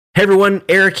Hey everyone,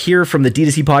 Eric here from the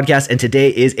D2C podcast, and today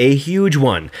is a huge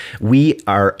one. We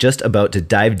are just about to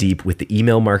dive deep with the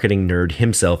email marketing nerd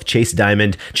himself, Chase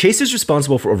Dimond. Chase is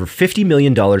responsible for over $50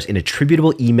 million in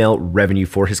attributable email revenue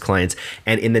for his clients,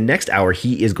 and in the next hour,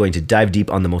 he is going to dive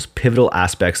deep on the most pivotal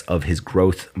aspects of his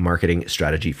growth marketing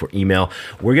strategy for email.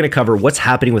 We're going to cover what's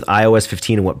happening with iOS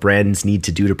 15 and what brands need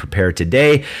to do to prepare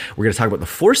today. We're going to talk about the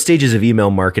 4 stages of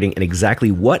email marketing and exactly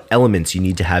what elements you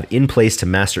need to have in place to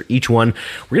master each one.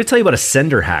 We're going to tell you about a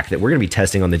sender hack that we're going to be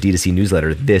testing on the D2C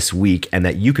newsletter this week and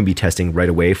that you can be testing right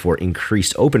away for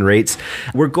increased open rates.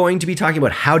 We're going to be talking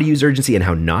about how to use urgency and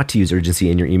how not to use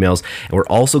urgency in your emails. And we're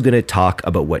also going to talk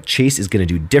about what Chase is going to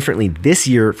do differently this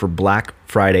year for Black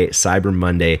Friday, Cyber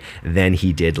Monday than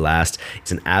he did last.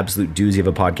 It's an absolute doozy of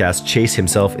a podcast. Chase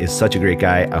himself is such a great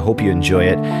guy. I hope you enjoy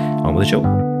it. On with the show.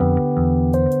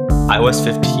 iOS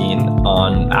 15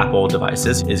 on Apple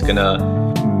devices is going to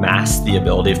mask the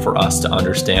ability for us to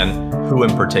understand who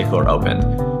in particular opened.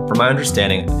 From my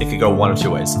understanding, it could go one of 2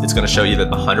 ways. It's going to show you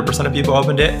that 100% of people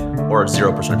opened it or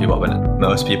 0% of people opened it.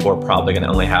 Most people are probably going to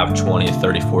only have 20,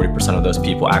 30, 40% of those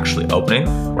people actually opening,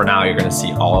 where now you're going to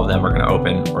see all of them are going to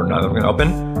open or none of them are going to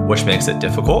open, which makes it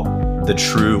difficult. The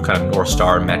true kind of North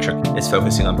Star metric is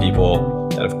focusing on people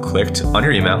that have clicked on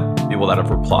your email, people that have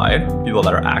replied, people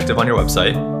that are active on your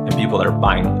website, and people that are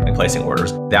buying and placing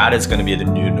orders. That is going to be the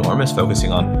new norm, is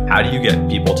focusing on how do you get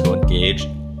people to engage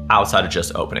outside of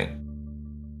just opening.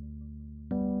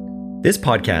 This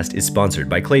podcast is sponsored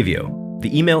by Klaviyo,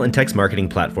 the email and text marketing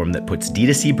platform that puts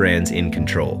D2C brands in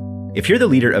control. If you're the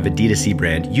leader of a D2C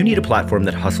brand, you need a platform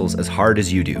that hustles as hard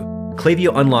as you do.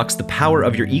 Klaviyo unlocks the power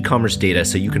of your e-commerce data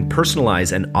so you can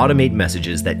personalize and automate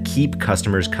messages that keep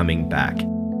customers coming back.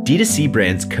 D2C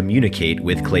brands communicate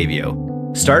with Klaviyo.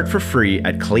 Start for free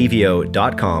at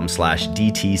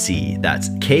klaviyo.com/DTC. That's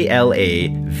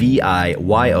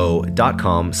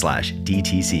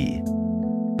KLAVIYO.com/DTC.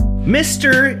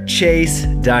 Mr. Chase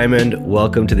Dimond,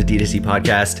 welcome to the D2C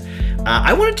podcast.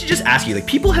 I wanted to just ask you,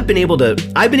 I've been able to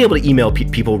email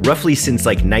people roughly since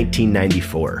like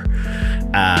 1994.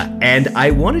 And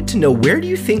I wanted to know, where do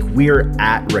you think we're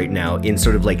at right now in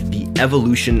sort of like the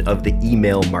evolution of the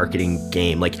email marketing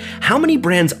game? Like, how many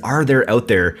brands are there out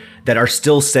there that are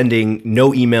still sending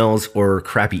no emails or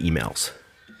crappy emails?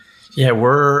 Yeah,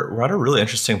 we're at a really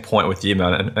interesting point with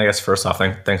email. And I guess first off,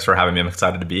 thanks for having me. I'm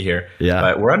excited to be here. Yeah.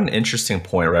 But we're at an interesting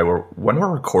point, right? When we're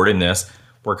recording this,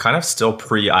 we're kind of still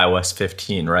pre-iOS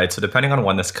 15, right? So depending on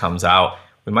when this comes out,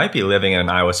 we might be living in an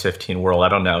iOS 15 world. I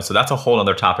don't know. So that's a whole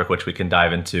other topic which we can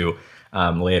dive into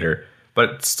later.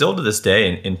 But still to this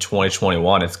day in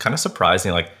 2021, it's kind of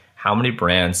surprising like how many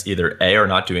brands either A, are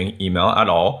not doing email at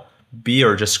all, B,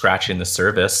 are just scratching the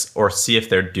surface, or C, if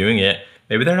they're doing it,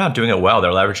 maybe they're not doing it well.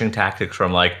 They're leveraging tactics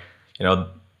from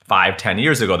 5-10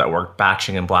 years ago that worked,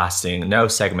 batching and blasting, no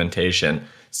segmentation,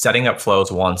 setting up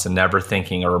flows once and never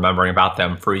thinking or remembering about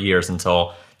them for years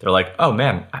until they're like, oh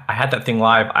man, I had that thing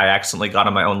live. I accidentally got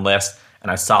on my own list and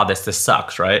I saw this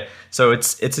sucks, right? So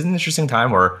it's an interesting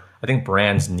time where I think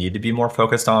brands need to be more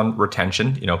focused on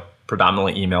retention,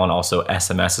 predominantly email, and also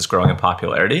SMS is growing in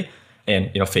popularity. And,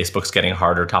 Facebook's getting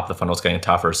harder, top of the funnel is getting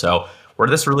tougher. So we're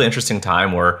at this really interesting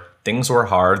time where things were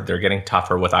hard. They're getting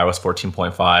tougher with iOS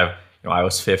 14.5,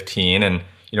 iOS 15, and,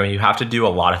 you have to do a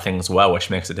lot of things well, which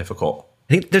makes it difficult.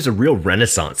 I think there's a real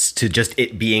renaissance to just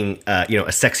it being,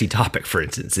 a sexy topic, for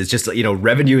instance. It's just,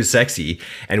 revenue is sexy.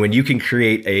 And when you can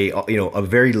create a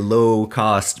very low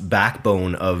cost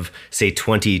backbone of, say,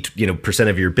 20%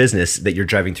 of your business that you're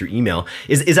driving through email,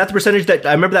 is that the percentage that,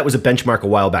 I remember that was a benchmark a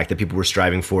while back that people were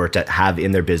striving for to have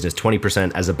in their business,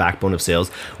 20% as a backbone of sales.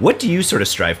 What do you sort of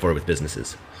strive for with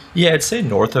businesses? Yeah, I'd say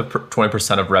north of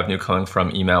 20% of revenue coming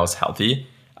from email is healthy.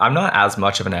 I'm not as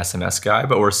much of an SMS guy,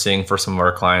 but we're seeing for some of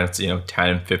our clients, 10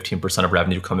 and 15% of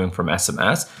revenue coming from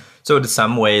SMS. So in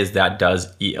some ways that does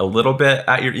eat a little bit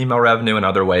at your email revenue. In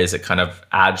other ways, it kind of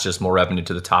adds just more revenue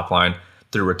to the top line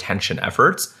through retention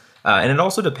efforts. And it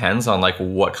also depends on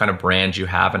what kind of brand you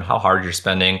have and how hard you're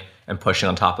spending and pushing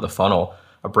on top of the funnel.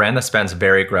 A brand that spends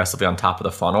very aggressively on top of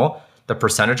the funnel, the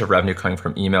percentage of revenue coming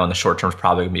from email in the short term is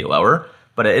probably gonna be lower.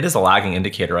 But it is a lagging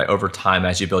indicator, right? Over time,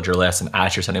 as you build your list and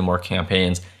as you're sending more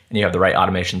campaigns and you have the right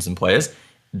automations in place,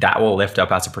 that will lift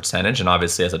up as a percentage and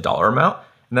obviously as a dollar amount.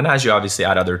 And then as you obviously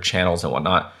add other channels and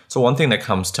whatnot. So one thing that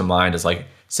comes to mind is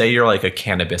say you're like a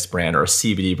cannabis brand or a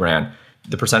CBD brand,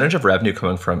 the percentage of revenue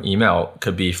coming from email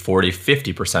could be 40,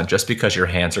 50% just because your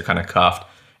hands are kind of cuffed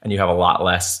and you have a lot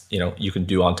less, you can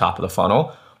do on top of the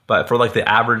funnel. But for the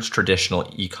average traditional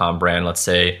e-com brand, let's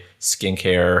say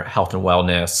skincare, health and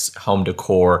wellness, home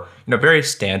decor, very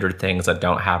standard things that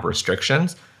don't have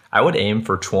restrictions, I would aim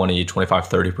for 20, 25,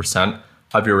 30%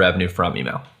 of your revenue from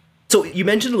email. So you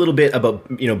mentioned a little bit about,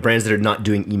 brands that are not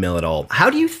doing email at all. How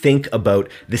do you think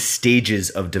about the stages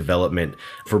of development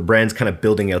for brands kind of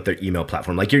building out their email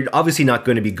platform? Like, you're obviously not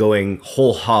going to be going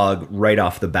whole hog right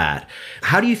off the bat.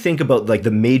 How do you think about like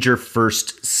the major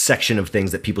first section of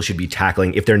things that people should be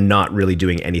tackling if they're not really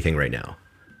doing anything right now?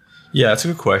 Yeah, that's a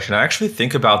good question. I actually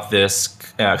think about this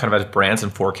kind of as brands in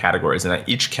 4 categories. And at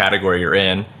each category you're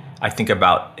in, I think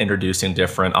about introducing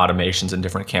different automations and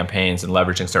different campaigns and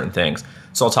leveraging certain things.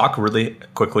 So I'll talk really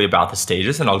quickly about the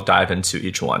stages and I'll dive into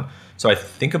each one. So I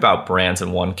think about brands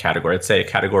in one category. I'd say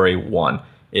category 1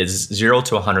 is $0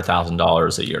 to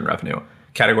 $100,000 a year in revenue.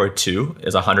 Category 2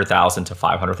 is $100,000 to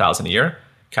 $500,000 a year.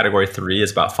 Category 3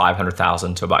 is about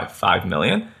 $500,000 to about $5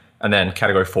 million. And then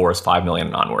category 4 is $5 million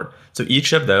and onward. So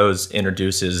each of those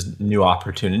introduces new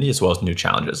opportunity as well as new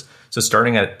challenges. So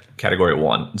starting at category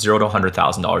 1, $0 to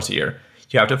 $100,000 a year,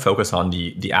 you have to focus on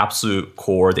the absolute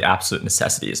core, the absolute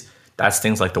necessities. That's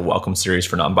things like the welcome series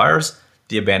for non-buyers,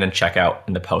 the abandoned checkout,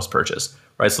 and the post-purchase,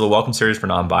 right? So the welcome series for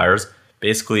non-buyers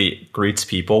basically greets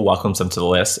people, welcomes them to the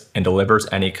list, and delivers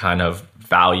any kind of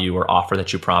value or offer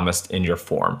that you promised in your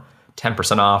form.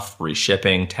 10% off, free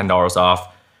shipping, $10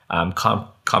 off,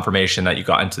 confirmation that you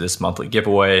got into this monthly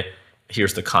giveaway,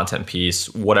 here's the content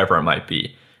piece, whatever it might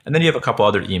be. And then you have a couple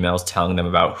other emails telling them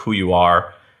about who you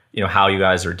are, how you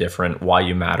guys are different, why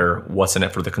you matter, what's in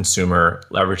it for the consumer,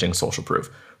 leveraging social proof,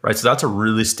 right? So that's a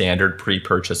really standard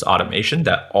pre-purchase automation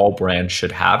that all brands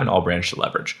should have and all brands should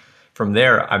leverage. From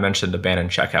there, I mentioned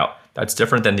abandoned checkout. That's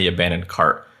different than the abandoned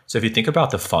cart. So if you think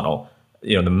about the funnel,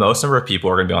 the most number of people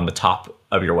are going to be on the top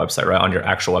of your website, right? On your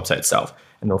actual website itself.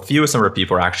 And the fewest number of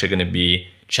people are actually going to be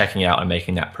checking out and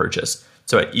making that purchase.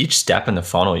 So at each step in the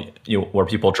funnel, where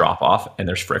people drop off and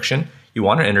there's friction, you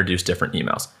want to introduce different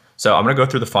emails. So I'm going to go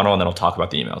through the funnel and then I'll talk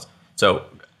about the emails. So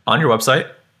on your website,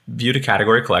 viewed a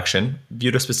category collection,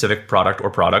 viewed a specific product or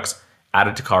products,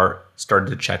 added to cart, started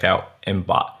to check out, and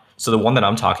bought. So the one that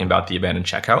I'm talking about, the abandoned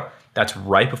checkout, that's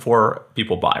right before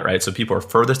people buy, right? So people are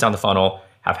furthest down the funnel,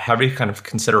 have heavy kind of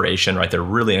consideration, right? They're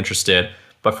really interested,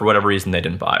 but for whatever reason, they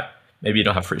didn't buy. Maybe you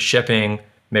don't have free shipping.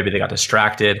 Maybe they got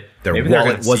distracted. Their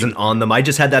wallet wasn't on them. I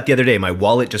just had that the other day. My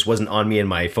wallet just wasn't on me and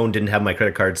my phone didn't have my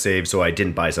credit card saved, so I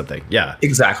didn't buy something. Yeah.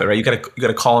 Exactly, right? You got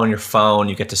to call on your phone,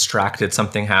 you get distracted,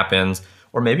 something happens.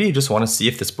 Or maybe you just want to see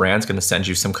if this brand's going to send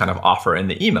you some kind of offer in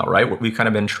the email, right? We've kind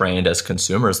of been trained as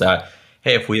consumers that,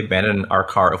 hey, if we abandon our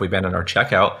cart, if we abandon our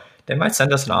checkout, they might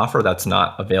send us an offer that's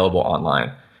not available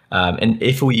online. And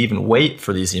if we even wait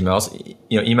for these emails,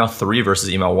 email 3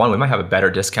 versus email 1, we might have a better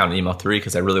discount in email 3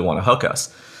 because they really want to hook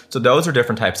us. So those are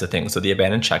different types of things. So the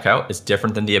abandoned checkout is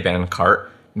different than the abandoned cart.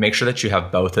 Make sure that you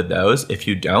have both of those. If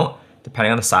you don't,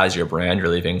 depending on the size of your brand, you're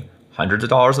leaving hundreds of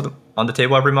dollars on the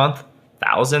table every month,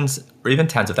 thousands, or even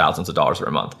tens of thousands of dollars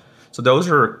every month. So those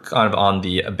are kind of on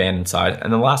the abandoned side.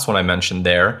 And the last one I mentioned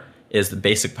there is the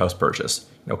basic post-purchase.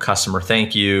 Customer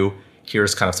thank you.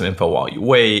 Here's kind of some info while you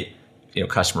wait.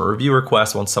 Customer review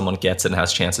requests once someone gets it and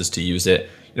has chances to use it,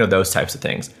 those types of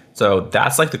things. So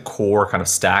that's like the core kind of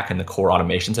stack and the core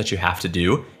automations that you have to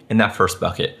do in that first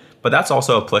bucket. But that's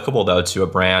also applicable though to a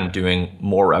brand doing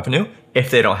more revenue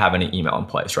if they don't have any email in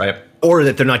place, right? Or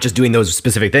that they're not just doing those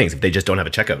specific things. If they just don't have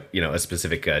a checkout, a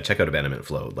specific checkout abandonment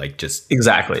flow, like just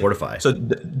exactly Fortify. So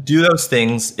do those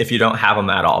things if you don't have them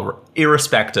at all,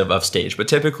 irrespective of stage. But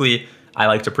typically I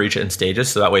like to preach it in stages.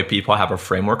 So that way people have a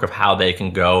framework of how they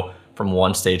can go from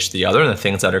one stage to the other and the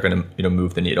things that are going to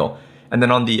move the needle. And then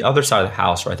on the other side of the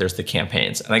house, right, there's the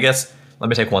campaigns. And I guess let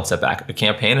me take one step back. A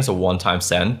campaign is a one-time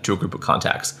send to a group of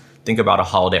contacts. Think about a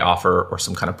holiday offer or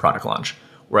some kind of product launch.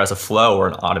 Whereas a flow or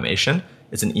an automation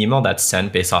is an email that's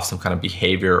sent based off some kind of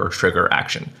behavior or trigger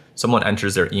action. Someone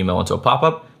enters their email into a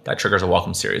pop-up, that triggers a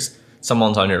welcome series.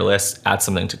 Someone's on your list, adds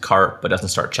something to cart but doesn't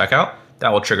start checkout,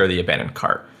 that will trigger the abandoned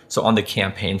cart. So on the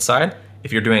campaign side,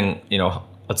 if you're doing,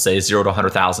 let's say $0 to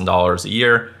 $100,000 a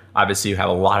year, obviously you have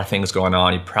a lot of things going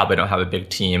on. You probably don't have a big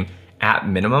team. At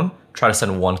minimum, try to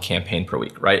send one campaign per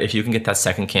week, right? If you can get that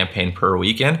second campaign per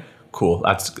weekend, cool.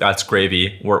 That's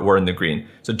gravy. We're in the green.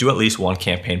 So do at least one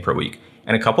campaign per week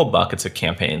and a couple buckets of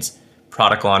campaigns,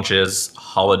 product launches,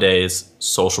 holidays,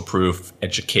 social proof,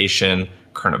 education,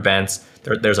 current events.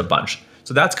 There's a bunch.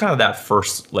 So that's kind of that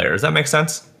first layer. Does that make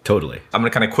sense? Totally. I'm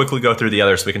going to kind of quickly go through the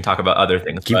others so we can talk about other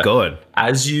things. Keep going.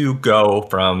 As you go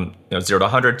from 0 to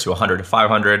 100 to 100 to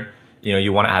 500,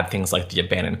 you want to add things like the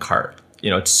abandoned cart.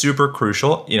 It's super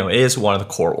crucial. It is one of the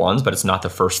core ones, but it's not the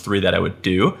first 3 that I would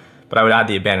do. But I would add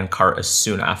the abandoned cart as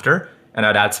soon after, and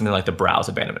I'd add something like the browse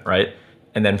abandonment, right?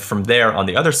 And then from there on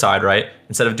the other side, right,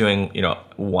 instead of doing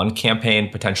one campaign,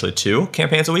 potentially 2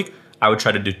 campaigns a week, I would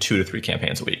try to do 2 to 3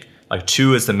 campaigns a week. Like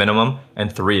 2 is the minimum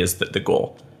and 3 is the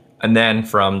goal. And then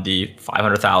from the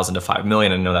 500,000 to 5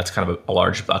 million, I know that's kind of a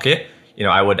large bucket.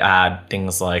 I would add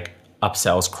things like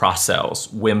upsells, cross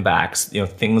sells, win backs,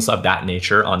 things of that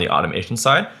nature on the automation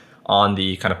side on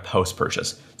the kind of post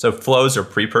purchase. So flows or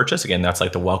pre-purchase, again, that's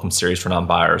like the welcome series for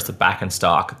non-buyers, the back in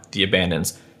stock, the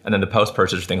abandons, and then the post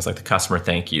purchase are things like the customer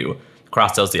thank you,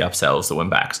 cross sells, the upsells, the win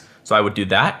backs. So I would do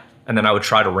that. And then I would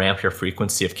try to ramp your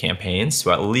frequency of campaigns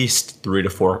to at least 3 to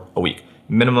 4 a week.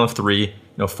 Minimum of 3,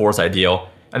 4 is ideal.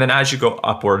 And then as you go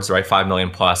upwards, right, 5 million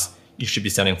plus, you should be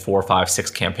sending 4, 5,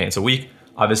 6 campaigns a week.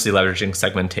 Obviously leveraging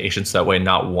segmentation so that way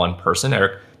not one person,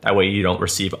 Eric, that way you don't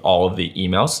receive all of the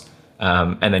emails.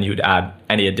 And then you would add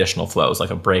any additional flows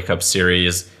like a breakup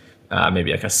series,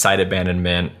 maybe like a site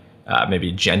abandonment,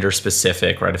 maybe gender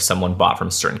specific, right? If someone bought from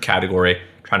a certain category,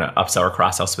 trying to upsell or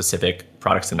cross sell specific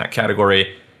products in that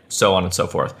category, so on and so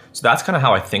forth. So that's kind of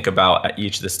how I think about at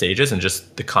each of the stages and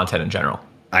just the content in general.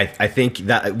 I think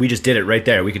that we just did it right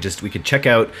there. We could check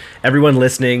out everyone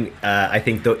listening. I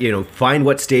think find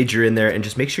what stage you're in there and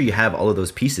just make sure you have all of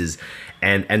those pieces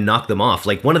and knock them off.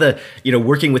 Like one of the,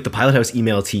 working with the Pilot House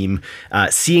email team,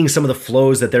 seeing some of the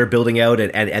flows that they're building out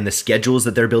and the schedules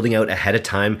that they're building out ahead of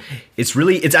time. It's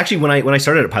actually when I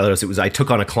started at Pilot House, I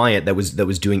took on a client that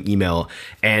was doing email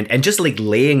and just like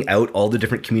laying out all the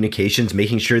different communications,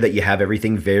 making sure that you have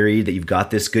everything varied, that you've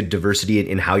got this good diversity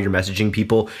in how you're messaging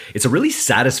people. It's a really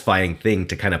satisfying thing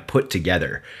to kind of put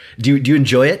together. Do you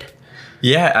enjoy it?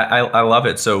 Yeah, I love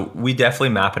it. So we definitely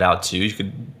map it out too. You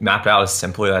could map it out as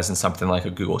simply as in something like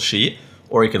a Google Sheet,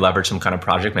 or you could leverage some kind of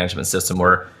project management system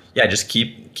where, just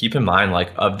keep in mind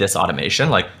like of this automation,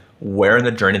 like where in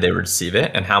the journey they receive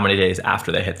it and how many days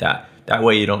after they hit that. That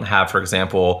way you don't have, for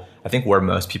example, I think where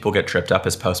most people get tripped up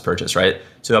is post-purchase, right?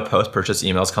 So you have post-purchase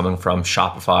emails coming from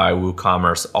Shopify,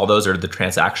 WooCommerce, all those are the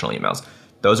transactional emails.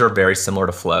 Those are very similar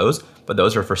to flows, but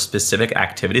those are for specific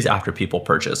activities after people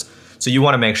purchase. So you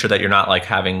want to make sure that you're not like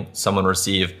having someone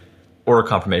receive order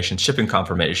confirmation, shipping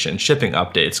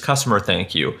updates, customer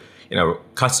thank you,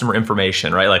 customer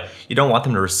information, right? Like you don't want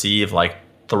them to receive like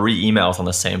 3 emails on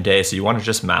the same day. So you want to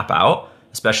just map out,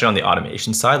 especially on the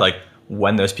automation side, like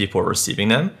when those people are receiving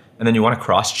them. And then you want to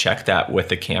cross-check that with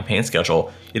the campaign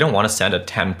schedule. You don't want to send a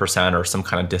 10% or some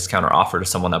kind of discount or offer to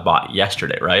someone that bought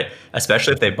yesterday, right?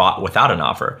 Especially if they bought without an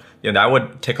offer. That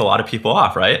would tick a lot of people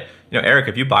off, right? Eric,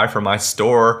 if you buy from my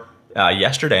store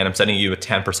yesterday and I'm sending you a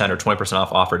 10% or 20%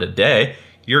 off offer today,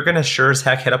 you're going to sure as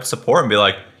heck hit up support and be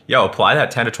like, yo, apply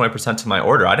that 10 to 20% to my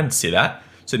order. I didn't see that.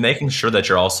 So making sure that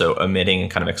you're also omitting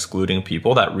and kind of excluding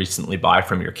people that recently buy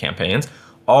from your campaigns.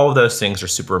 All of those things are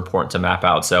super important to map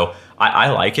out. So I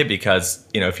like it because,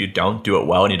 if you don't do it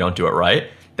well and you don't do it right,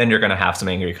 then you're going to have some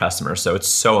angry customers. So it's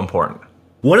so important.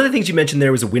 One of the things you mentioned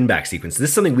there was a win-back sequence. This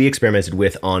is something we experimented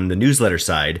with on the newsletter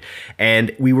side,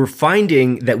 and we were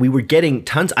finding that we were getting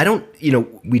tons.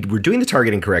 We were doing the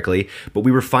targeting correctly, but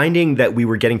we were finding that we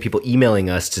were getting people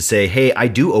emailing us to say, "Hey, I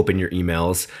do open your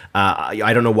emails.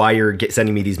 I don't know why you're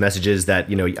sending me these messages that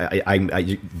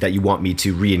that you want me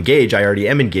to re-engage. I already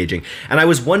am engaging." And I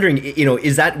was wondering,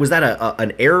 was that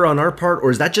an error on our part,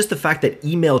 or is that just the fact that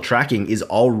email tracking is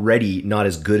already not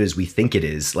as good as we think it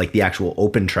is, like the actual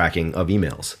open tracking of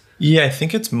emails? Yeah, I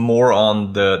think it's more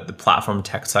on the platform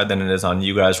tech side than it is on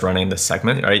you guys running the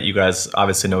segment, right? You guys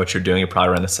obviously know what you're doing. You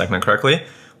probably run the segment correctly.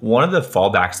 One of the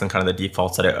fallbacks and kind of the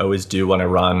defaults that I always do when I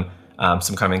run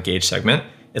some kind of engaged segment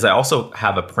is I also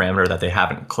have a parameter that they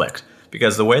haven't clicked.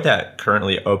 Because the way that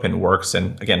currently open works,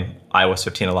 and again, iOS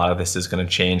 15, a lot of this is going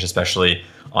to change, especially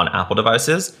on Apple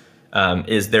devices,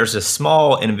 is there's a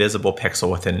small invisible pixel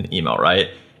within an email, right?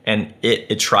 And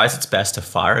it tries its best to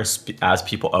fire as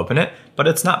people open it, but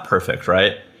it's not perfect,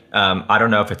 right? I don't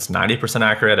know if it's 90%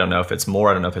 accurate. I don't know if it's more.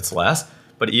 I don't know if it's less.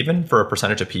 But even for a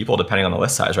percentage of people, depending on the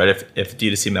list size, right? If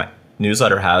D2C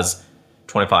newsletter has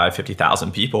 25,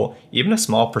 50,000 people, even a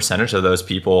small percentage of those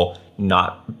people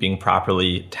not being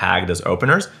properly tagged as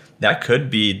openers, that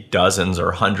could be dozens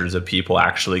or hundreds of people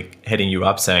actually hitting you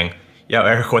up saying, yo,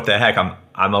 Eric, what the heck?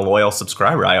 I'm a loyal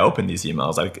subscriber. I open these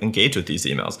emails. I engage with these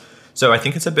emails. So I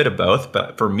think it's a bit of both,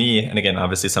 but for me, and again,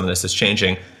 obviously some of this is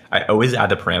changing, I always add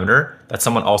the parameter that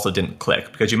someone also didn't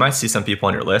click, because you might see some people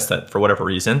on your list that for whatever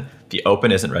reason, the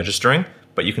open isn't registering,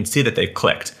 but you can see that they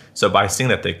clicked. So by seeing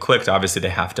that they clicked, obviously they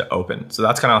have to open. So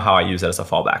that's kind of how I use it as a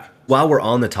fallback. While we're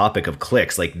on the topic of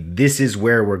clicks, like this is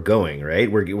where we're going, right?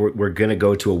 We're going to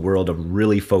go to a world of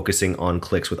really focusing on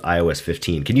clicks with iOS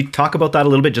 15. Can you talk about that a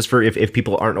little bit, just for if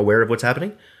people aren't aware of what's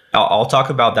happening? I'll talk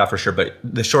about that for sure, but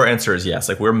the short answer is yes.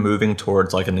 Like we're moving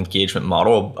towards like an engagement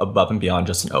model above and beyond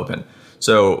just an open.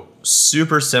 So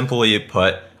super simply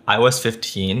put, iOS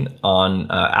 15 on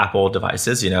Apple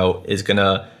devices, is going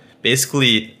to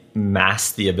basically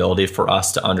mask the ability for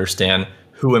us to understand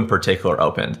who in particular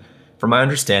opened. From my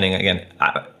understanding, again,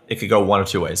 it could go one of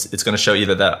two ways. It's going to show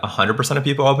either that 100% of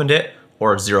people opened it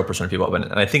or 0% of people opened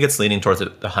it. And I think it's leaning towards the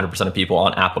 100% of people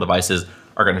on Apple devices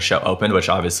are going to show opened, which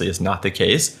obviously is not the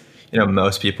case.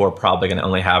 Most people are probably going to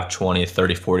only have 20,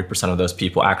 30, 40% of those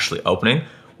people actually opening,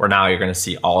 where now you're going to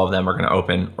see all of them are going to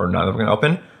open or none of them are going to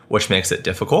open, which makes it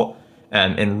difficult.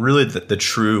 And really the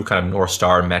true kind of North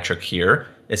Star metric here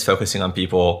is focusing on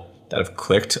people that have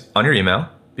clicked on your email,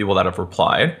 people that have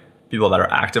replied, people that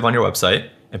are active on your website,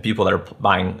 and people that are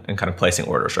buying and kind of placing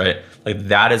orders, right? Like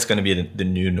that is going to be the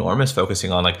new norm, is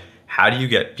focusing on like, how do you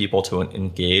get people to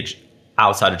engage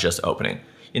outside of just opening?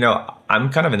 I'm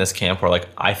kind of in this camp where like,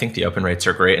 I think the open rates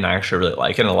are great and I actually really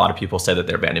like it. And a lot of people say that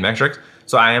they're vanity metrics.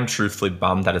 So I am truthfully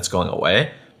bummed that it's going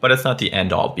away, but it's not the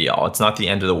end all be all. It's not the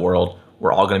end of the world.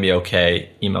 We're all going to be okay.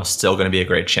 Email's still going to be a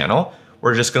great channel.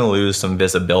 We're just going to lose some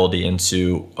visibility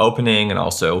into opening, and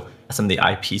also some of the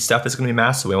IP stuff is going to be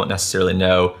masked. So we won't necessarily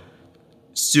know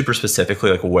super specifically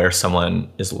like where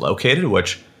someone is located,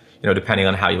 which, depending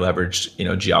on how you leverage,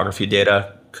 geography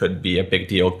data, could be a big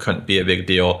deal, couldn't be a big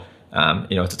deal.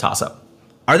 It's a toss up.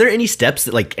 Are there any steps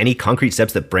that any concrete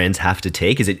steps that brands have to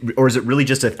take? Is it really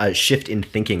just a shift in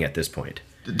thinking at this point?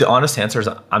 The honest answer is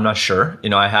I'm not sure.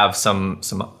 I have some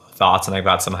thoughts and I've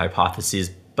got some hypotheses,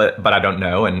 but I don't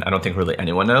know. And I don't think really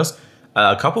anyone knows.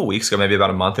 A couple of weeks ago, maybe about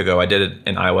a month ago, I did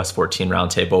an iOS 14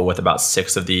 roundtable with about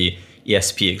 6 of the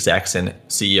ESP execs and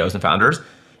CEOs and founders.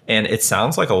 And it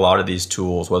sounds like a lot of these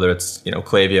tools, whether it's,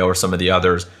 Klaviyo or some of the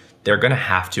others, they're going to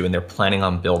have to, and they're planning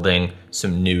on building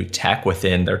some new tech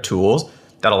within their tools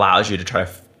that allows you to try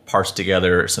to parse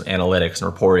together some analytics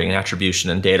and reporting and attribution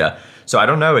and data. So I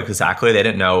don't know exactly. They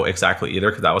didn't know exactly either,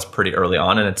 because that was pretty early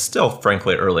on, and it's still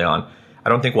frankly early on. I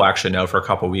don't think we'll actually know for a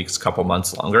couple weeks, couple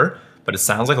months longer, but it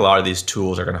sounds like a lot of these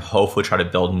tools are going to hopefully try to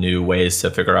build new ways to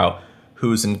figure out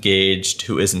who's engaged,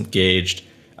 who isn't engaged,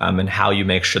 and how you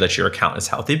make sure that your account is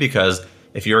healthy. Because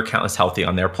if your account is healthy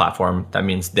on their platform, that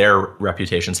means their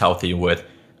reputation's healthy with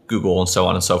Google and so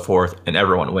on and so forth, and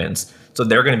everyone wins. So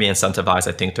they're going to be incentivized,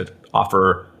 I think, to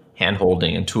offer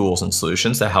handholding and tools and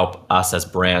solutions that help us as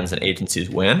brands and agencies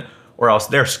win, or else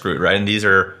they're screwed, right? And these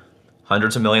are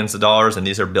hundreds of millions of dollars, and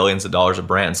these are billions of dollars of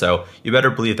brands. So you better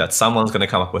believe that someone's going to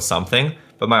come up with something.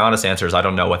 But my honest answer is I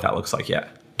don't know what that looks like yet.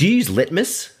 Do you use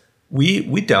Litmus? We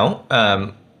don't.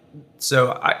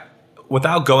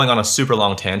 Without going on a super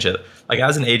long tangent, like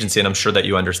as an agency, and I'm sure that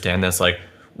you understand this, like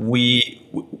we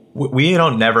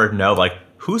don't never know like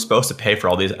who's supposed to pay for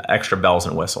all these extra bells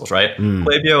and whistles, right?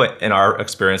 Klaviyo, in our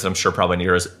experience, and I'm sure probably in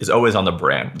yours, is always on the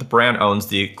brand. The brand owns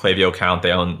the Klaviyo account.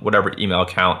 They own whatever email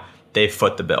account. They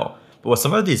foot the bill. But with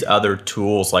some of these other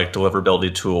tools like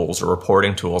deliverability tools or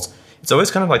reporting tools, it's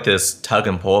always kind of like this tug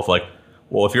and pull of like,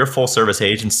 well, if you're a full service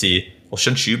agency, well,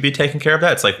 shouldn't you be taking care of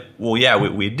that? It's like, well, yeah,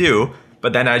 we do.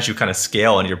 But then as you kind of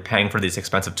scale and you're paying for these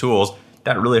expensive tools,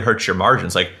 that really hurts your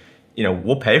margins. Like,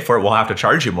 we'll pay for it. We'll have to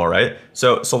charge you more, right?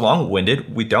 So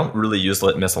long-winded, we don't really use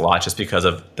Litmus a lot just because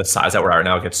of the size that we're at right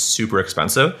now. It gets super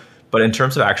expensive. But in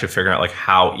terms of actually figuring out like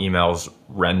how emails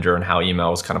render and how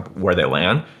emails kind of where they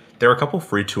land, there are a couple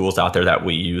free tools out there that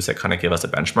we use that kind of give us a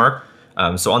benchmark.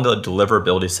 So on the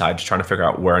deliverability side, just trying to figure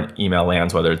out where an email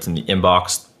lands, whether it's in the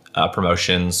inbox,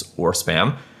 promotions, or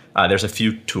spam, there's a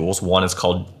few tools. One is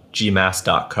called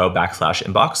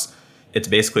gmass.co/inbox. It's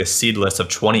basically a seed list of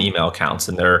 20 email accounts,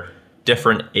 and they're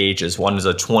different ages. One is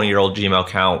a 20-year-old Gmail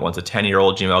account, one's a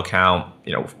 10-year-old Gmail account,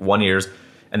 1 year's,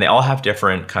 and they all have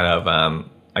different kind of,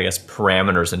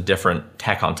 parameters and different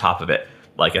tech on top of it,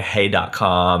 like a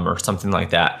hey.com or something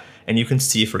like that. And you can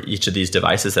see for each of these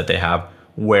devices that they have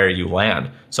where you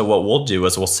land. So what we'll do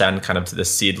is we'll send kind of to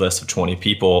this seed list of 20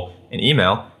 people an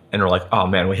email, and we're like, oh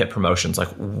man, we hit promotions. Like,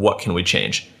 what can we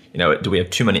change? Do we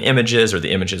have too many images, or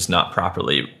the images not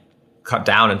properly cut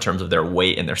down in terms of their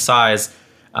weight and their size?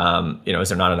 Is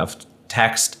there not enough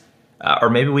text? Or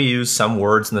maybe we use some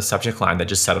words in the subject line that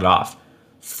just set it off.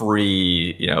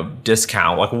 Free,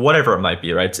 discount, like whatever it might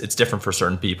be, right? It's different for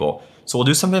certain people. So we'll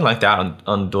do something like that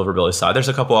on the deliverability side. There's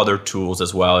a couple other tools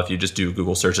as well. If you just do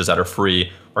Google searches that are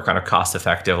free or kind of cost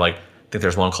effective, like I think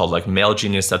there's one called like Mail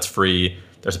Genius that's free.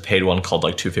 There's a paid one called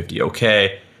like 250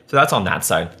 OK. So that's on that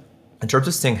side. In terms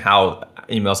of seeing how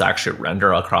emails actually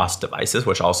render across devices,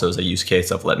 which also is a use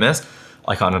case of Litmus,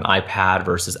 like on an iPad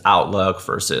versus Outlook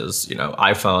versus,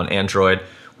 iPhone, Android,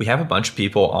 we have a bunch of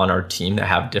people on our team that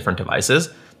have different devices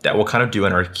that will kind of do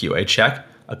in our QA check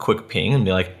a quick ping and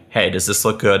be like, hey, does this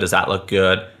look good? Does that look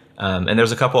good? And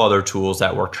there's a couple other tools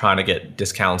that we're trying to get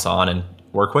discounts on and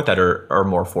work with that are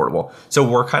more affordable. So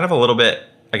we're kind of a little bit,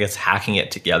 I guess, hacking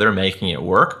it together, making it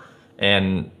work,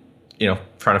 and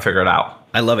trying to figure it out.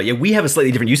 I love it. Yeah, we have a slightly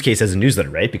different use case as a newsletter,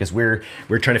 right? Because we're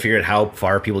trying to figure out how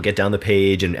far people get down the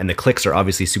page, and the clicks are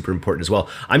obviously super important as well.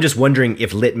 I'm just wondering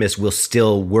if Litmus will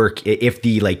still work if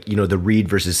the the read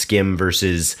versus skim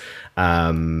versus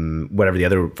whatever the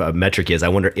other metric is. I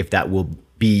wonder if that will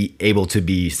be able to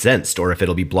be sensed, or if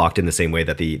it'll be blocked in the same way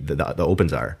that the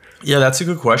opens are. Yeah, that's a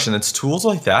good question. It's tools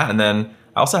like that, and then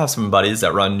I also have some buddies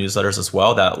that run newsletters as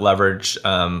well that leverage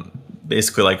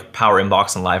basically like Power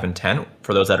Inbox and Live Intent.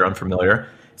 For those that are unfamiliar,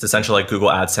 it's essentially like Google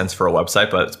AdSense for a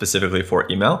website, but specifically for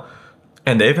email.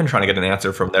 And they've been trying to get an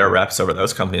answer from their reps over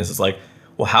those companies. It's like,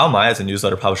 well, how am I as a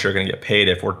newsletter publisher going to get paid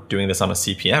if we're doing this on a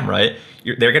CPM, right?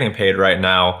 They're getting paid right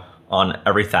now on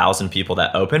every 1,000 people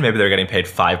that open. Maybe they're getting paid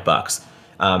 $5.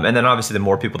 And then obviously the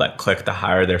more people that click, the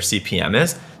higher their CPM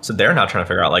is. So they're now trying to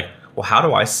figure out like, well, how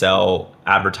do I sell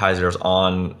advertisers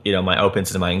on my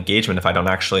opens and my engagement if I don't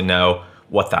actually know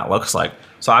what that looks like?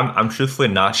 So I'm truthfully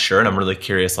not sure, and I'm really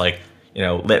curious, like,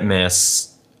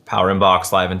 Litmus, Power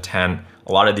Inbox, Live Intent,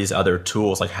 a lot of these other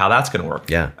tools, like how that's going to work.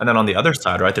 Yeah. And then on the other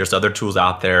side, right, there's other tools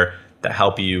out there that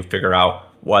help you figure out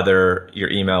whether your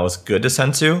email is good to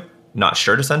send to, not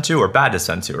sure to send to, or bad to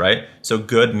send to, right? So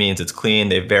good means it's clean,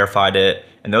 they've verified it,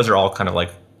 and those are all kind of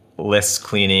like list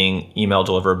cleaning, email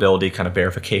deliverability kind of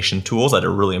verification tools that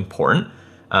are really important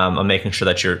on making sure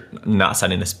that you're not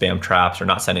sending the spam traps or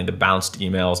not sending the bounced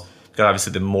emails. Because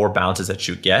obviously the more bounces that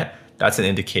you get, that's an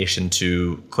indication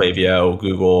to Klaviyo,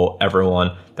 Google,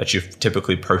 everyone that you've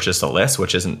typically purchased a list,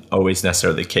 which isn't always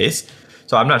necessarily the case.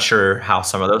 So I'm not sure how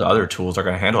some of those other tools are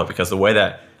going to handle it, because the way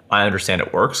that I understand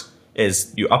it works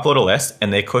is you upload a list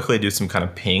and they quickly do some kind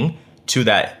of ping to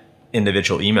that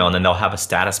individual email, and then they'll have a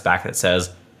status back that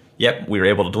says, yep, we were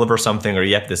able to deliver something, or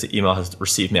yep, this email has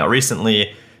received mail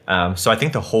recently. So I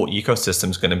think the whole ecosystem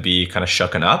is going to be kind of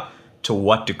shooken up. To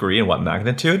what degree and what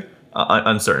magnitude?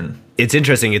 Uncertain. It's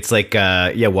interesting. It's like,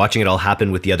 watching it all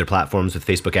happen with the other platforms with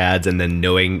Facebook ads, and then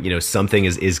knowing, something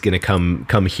is going to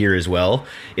come here as well.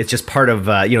 It's just part of,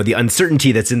 the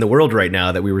uncertainty that's in the world right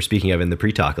now that we were speaking of in the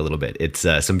pre-talk a little bit. It's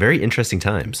some very interesting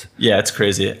times. Yeah, it's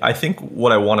crazy. I think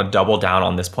what I want to double down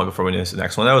on this point before we do this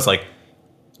next one, that was like,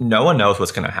 no one knows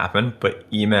what's going to happen, but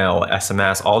email,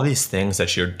 SMS, all these things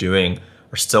that you're doing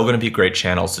are still going to be great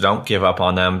channels. So don't give up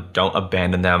on them. Don't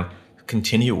abandon them.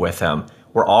 Continue with them.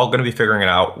 We're all going to be figuring it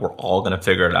out. We're all going to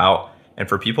figure it out. And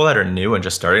for people that are new and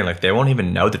just starting, like, they won't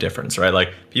even know the difference, right?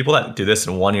 Like, people that do this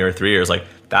in 1 year or 3 years, like,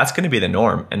 that's going to be the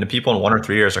norm. And the people in 1 or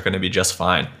 3 years are going to be just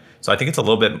fine. So I think it's a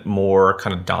little bit more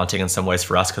kind of daunting in some ways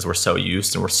for us, because we're so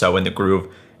used and we're so in the groove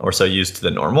and we're so used to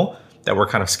the normal that we're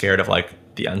kind of scared of like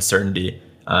the uncertainty.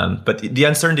 But the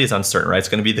uncertainty is uncertain, right? It's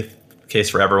going to be the case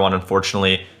for everyone.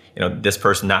 Unfortunately, this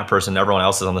person, that person, everyone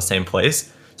else is on the same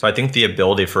place. So I think the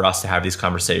ability for us to have these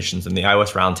conversations, and the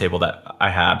iOS roundtable that I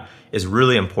had, is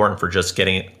really important for just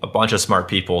getting a bunch of smart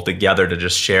people together to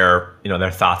just share,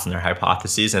 their thoughts and their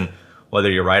hypotheses. And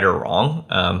whether you're right or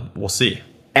wrong, we'll see.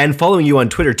 And following you on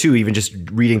Twitter too, even just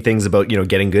reading things about,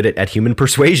 getting good at human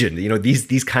persuasion.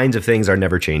 These kinds of things are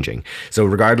never changing. So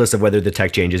regardless of whether the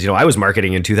tech changes, I was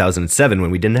marketing in 2007 when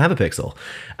we didn't have a Pixel.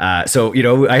 So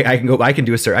I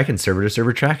can server to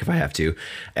server track if I have to,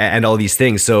 and all these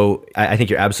things. So I think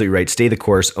you're absolutely right. Stay the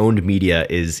course. Owned media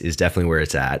is definitely where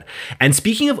it's at. And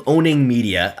speaking of owning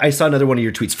media, I saw another one of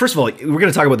your tweets. First of all, we're going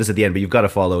to talk about this at the end, but you've got to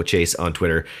follow Chase on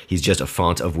Twitter. He's just a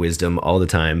font of wisdom all the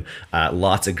time.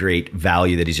 Lots of great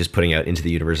value that he's just putting out into the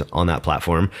universe on that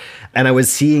platform. And I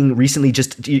was seeing recently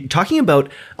just talking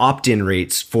about opt-in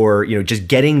rates for, just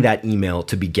getting that email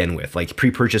to begin with, like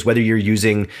pre-purchase, whether you're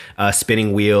using a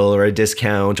spinning wheel or a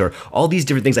discount or all these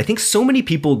different things. I think so many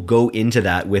people go into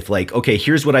that with like, okay,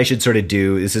 here's what I should sort of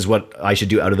do. This is what I should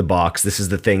do out of the box. This is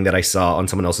the thing that I saw on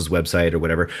someone else's website or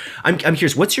whatever. I'm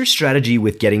curious, what's your strategy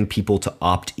with getting people to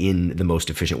opt in the most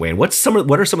efficient way? And what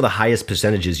are some of the highest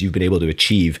percentages you've been able to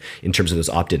achieve in terms of those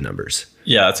opt-in numbers?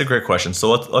 Yeah, that's a great question.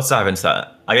 So let's dive into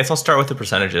that. I guess I'll start with the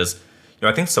percentages.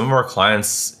 I think some of our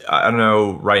clients, I don't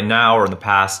know, right now or in the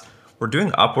past, we're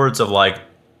doing upwards of like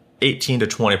 18 to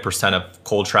 20% of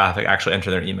cold traffic actually enter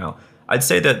their email. I'd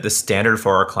say that the standard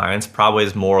for our clients probably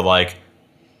is more like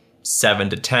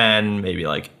 7 to 10, maybe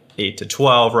like 8 to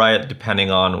 12, right? Depending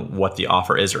on what the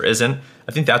offer is or isn't.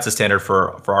 I think that's the standard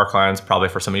for our clients, probably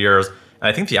for some of yours. And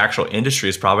I think the actual industry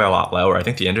is probably a lot lower. I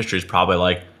think the industry is probably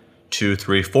like 2,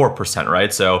 3, 4%,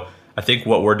 right? So I think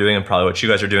what we're doing and probably what you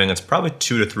guys are doing, it's probably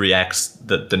 2 to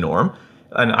 3x the norm.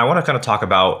 And I want to kind of talk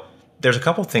about, there's a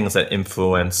couple things that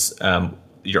influence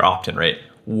your opt-in rate.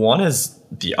 One is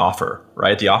the offer,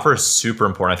 right? The offer is super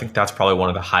important. I think that's probably one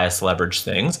of the highest leverage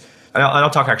things. And I'll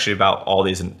talk actually about all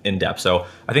these in depth. So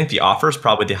I think the offer is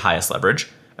probably the highest leverage.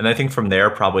 And I think from there,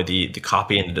 probably the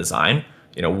copy and the design.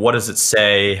 What does it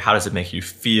say? How does it make you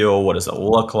feel? What does it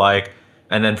look like?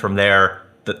 And then from there,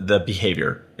 the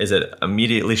behavior. Is it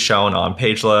immediately shown on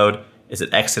page load? Is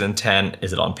it exit intent?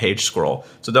 Is it on page scroll?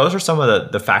 So those are some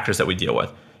of the factors that we deal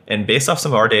with. And based off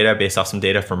some of our data, based off some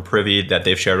data from Privy that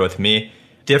they've shared with me,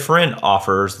 different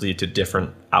offers lead to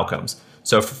different outcomes.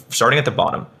 So starting at the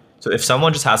bottom. So if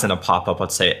someone just has in a pop-up,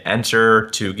 let's say, enter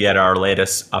to get our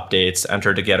latest updates,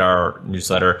 enter to get our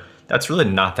newsletter, that's really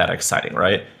not that exciting,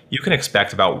 right? You can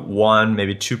expect about 1,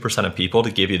 maybe 2% of people to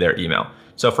give you their email.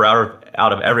 So for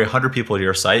out of every 100 people to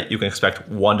your site, you can expect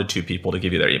 1 to 2 people to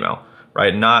give you their email,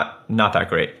 right? Not that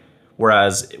great.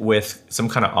 Whereas with some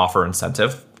kind of offer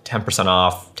incentive, 10%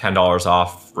 off, $10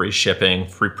 off, free shipping,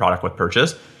 free product with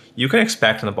purchase, you can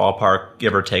expect in the ballpark,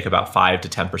 give or take about 5 to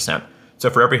 10%. So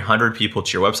for every 100 people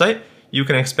to your website, you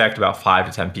can expect about 5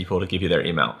 to 10 people to give you their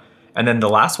email. And then the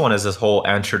last one is this whole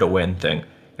enter to win thing.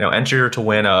 Enter to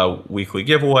win a weekly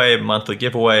giveaway, monthly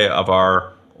giveaway of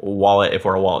our wallet if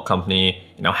we're a wallet company,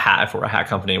 hat if we're a hat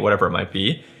company, whatever it might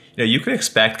be. You can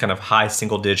expect kind of high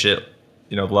single digit,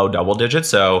 low double digit.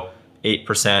 So 8%,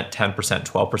 10%,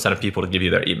 12% of people to give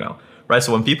you their email, right?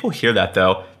 So when people hear that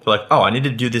though, they're like, oh, I need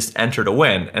to do this enter to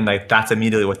win. And like, that's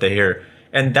immediately what they hear.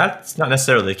 And that's not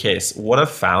necessarily the case. What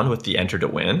I've found with the enter to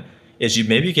win is you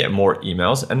maybe get more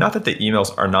emails, and not that the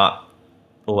emails are not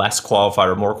less qualified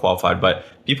or more qualified, but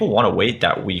people want to wait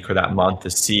that week or that month to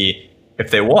see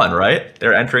if they won, right?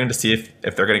 They're entering to see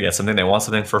if they're going to get something. They want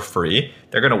something for free.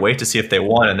 They're going to wait to see if they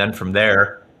won. And then from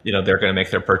there, they're going to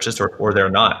make their purchase or they're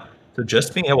not. So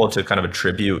just being able to kind of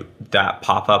attribute that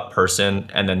pop-up person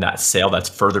and then that sale that's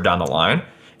further down the line,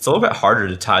 it's a little bit harder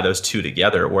to tie those two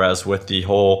together. Whereas with the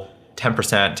whole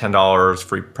 10%, $10,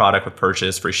 free product with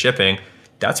purchase, free shipping,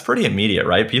 that's pretty immediate,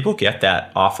 right? People get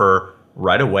that offer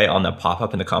right away on the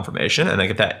pop-up and the confirmation, and they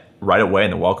get that right away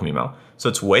in the welcome email. So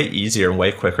it's way easier and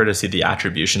way quicker to see the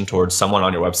attribution towards someone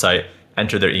on your website,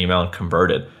 enter their email and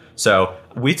convert it. So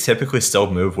we typically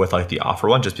still move with like the offer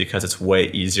one just because it's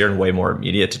way easier and way more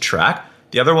immediate to track.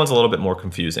 The other one's a little bit more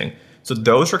confusing. So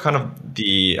those are kind of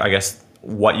the, I guess,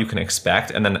 what you can expect.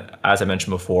 And then as I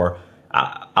mentioned before,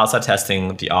 outside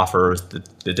testing the offers,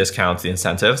 the discounts, the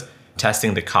incentives,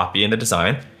 testing the copy and the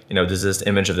design. There's this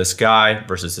image of this guy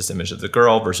versus this image of the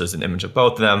girl versus an image of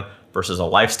both of them versus a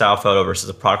lifestyle photo versus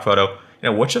a product photo.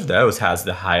 Which of those has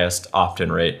the highest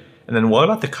opt-in rate? And then what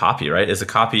about the copy, right? Is the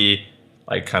copy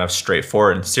like kind of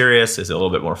straightforward and serious? Is it a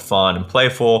little bit more fun and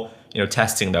playful?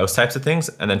 Testing those types of things,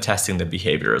 and then testing the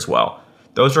behavior as well.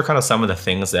 Those are kind of some of the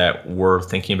things that we're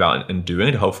thinking about and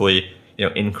doing to hopefully,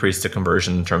 increase the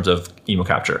conversion in terms of email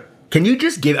capture. Can you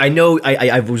just give, I know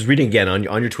I was reading again on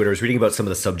your Twitter, I was reading about some of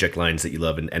the subject lines that you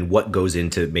love and what goes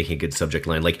into making a good subject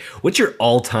line. Like, what's your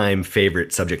all-time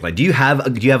favorite subject line? Do you have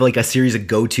like a series of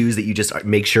go-tos that you just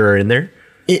make sure are in there?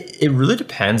 It really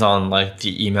depends on like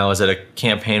the email. Is it a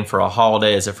campaign for a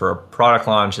holiday? Is it for a product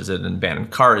launch? Is it an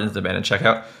abandoned cart? Is it abandoned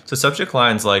checkout? So subject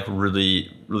lines like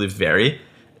really, really vary.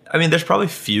 I mean, there's probably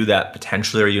few that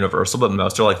potentially are universal, but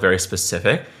most are like very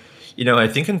specific. I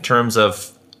think in terms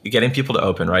of getting people to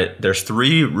open, right? There's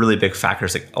 3 really big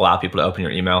factors that allow people to open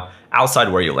your email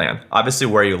outside where you land. Obviously,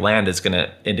 where you land is going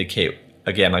to indicate,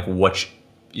 again, like what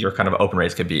your kind of open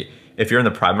rates could be. If you're in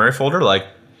the primary folder, like,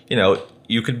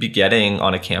 you could be getting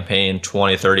on a campaign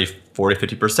 20, 30, 40,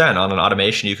 50%. On an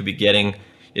automation, you could be getting,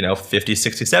 50,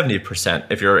 60, 70%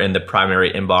 if you're in the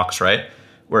primary inbox, right?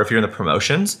 Where if you're in the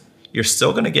promotions, you're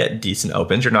still going to get decent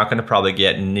opens. You're not going to probably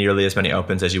get nearly as many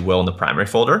opens as you will in the primary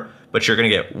folder, but you're going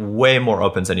to get way more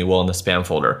opens than you will in the spam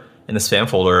folder. In the spam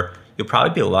folder, you'll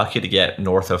probably be lucky to get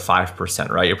north of 5%,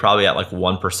 right? You're probably at like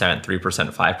 1%,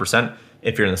 3%, 5%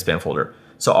 if you're in the spam folder.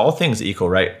 So all things equal,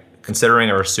 right? Considering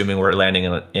or assuming we're landing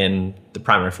in the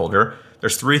primary folder,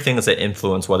 there's 3 things that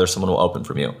influence whether someone will open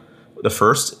from you. The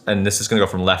first, and this is going to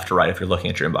go from left to right if you're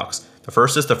looking at your inbox. The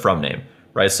first is the from name,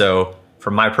 right? So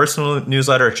from my personal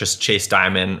newsletter, it's just Chase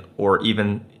Diamond, or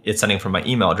even it's sending from my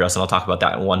email address, and I'll talk about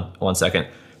that in one second.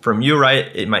 From you, right,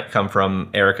 it might come from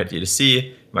Eric at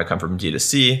D2C, it might come from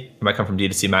D2C, it might come from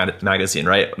D2C magazine,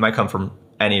 right? It might come from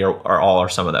any or all or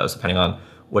some of those, depending on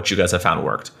what you guys have found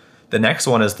worked. The next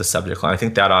one is the subject line. I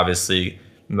think that obviously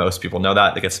most people know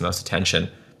that gets the most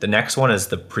attention. The next one is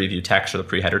the preview text or the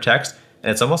pre-header text, and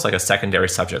it's almost like a secondary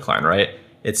subject line, right?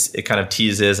 It kind of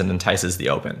teases and entices the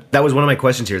open. That was one of my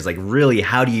questions here is like, really,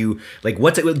 how do you, like,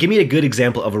 give me a good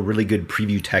example of a really good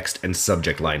preview text and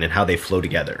subject line and how they flow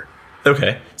together.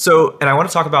 Okay. So, and I want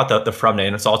to talk about the from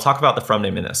name. So I'll talk about the from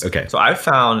name in this. Okay. So I've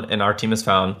found, and our team has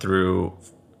found through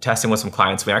testing with some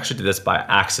clients. We actually did this by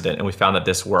accident and we found that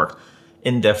this worked.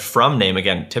 In the from name,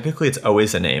 again, typically it's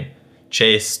always a name.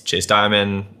 Chase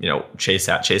Diamond, Chase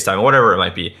at Chase Diamond, whatever it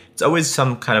might be. It's always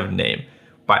some kind of name.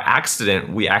 By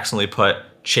accident, we accidentally put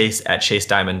chase at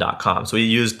chasediamond.com. So we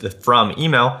used the from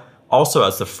email also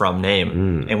as the from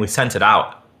name and we sent it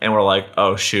out and we're like,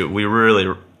 oh shoot, we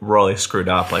really screwed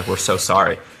up. Like, we're so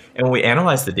sorry. And when we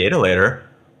analyzed the data later,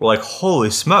 we're like, holy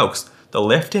smokes, the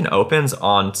lift in opens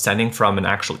on sending from an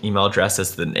actual email address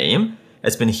as the name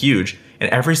has been huge. And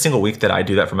every single week that I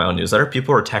do that for my own newsletter,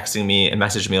 people are texting me and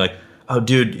messaging me like, oh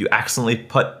dude, you accidentally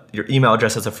put your email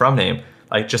address as a from name.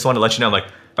 Like, just wanted to let you know, I'm like,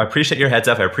 I appreciate your heads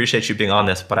up. I appreciate you being on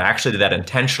this, but I actually did that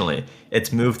intentionally.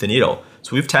 It's moved the needle.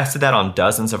 So we've tested that on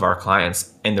dozens of our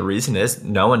clients. And the reason is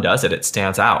no one does it. It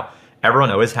stands out. Everyone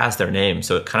always has their name.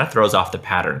 So it kind of throws off the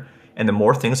pattern. And the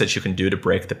more things that you can do to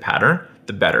break the pattern,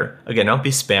 the better. Again, don't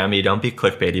be spammy, don't be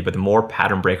clickbaity, but the more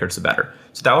pattern breakers, the better.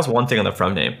 So that was one thing on the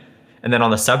from name. And then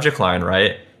on the subject line,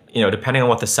 right? Depending on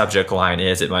what the subject line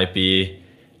is, it might be,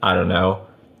 I don't know,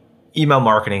 email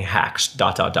marketing hacks, ...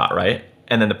 right?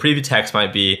 And then the preview text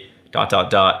might be ...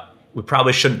 We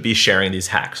probably shouldn't be sharing these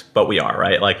hacks, but we are,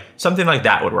 right? Like, something like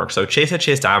that would work. So Chase at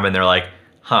Chase Diamond, they're like,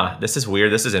 this is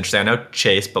weird. This is interesting. I know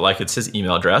Chase, but like, it's his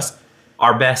email address.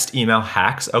 Our best email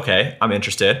hacks. Okay, I'm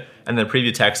interested. And then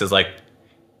preview text is like,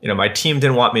 my team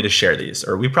didn't want me to share these,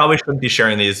 or we probably shouldn't be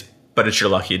sharing these, but it's your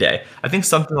lucky day. I think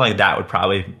something like that would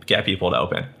probably get people to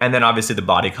open. And then obviously the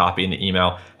body copy in the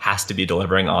email has to be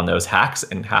delivering on those hacks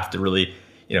and have to really,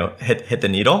 hit the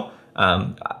needle.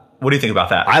 What do you think about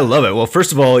that? I love it. Well,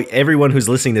 first of all, everyone who's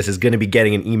listening to this is going to be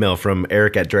getting an email from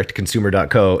Eric at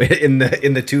directconsumer.co in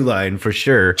the to line for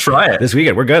sure. Try it this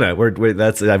weekend.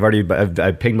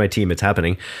 I've pinged my team. It's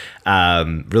happening.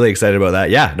 Really excited about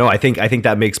that. Yeah, no, I think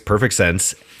that makes perfect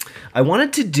sense. I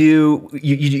wanted to do,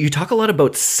 you talk a lot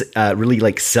about really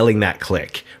like selling that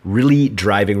click, really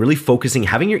driving, really focusing,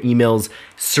 having your emails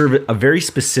serve a very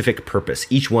specific purpose,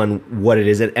 each one what it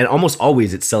is, and almost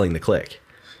always it's selling the click.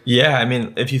 Yeah, I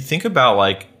mean, if you think about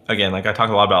I talk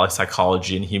a lot about like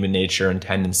psychology and human nature and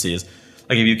tendencies.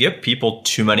 Like, if you give people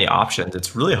too many options,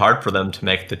 it's really hard for them to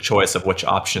make the choice of which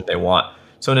option they want.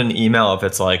 So in an email, if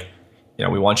it's like,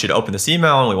 we want you to open this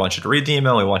email and we want you to read the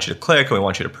email, and we want you to click, and we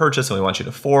want you to purchase, and we want you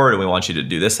to forward, and we want you to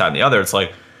do this, that, and the other. It's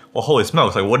like, well, holy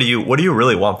smokes, like, what do you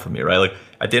really want from me, right? Like,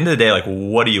 at the end of the day, like,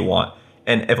 what do you want?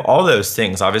 And if all those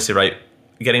things, obviously, right,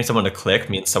 getting someone to click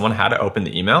means someone had to open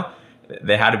the email,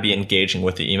 they had to be engaging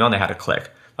with the email, and they had to click.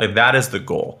 Like, that is the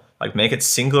goal. Like, make it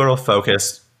singular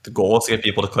focused. The goal is to get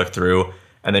people to click through,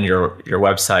 and then your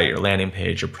website, your landing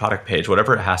page, your product page,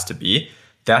 whatever it has to be,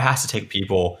 that has to take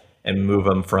people and move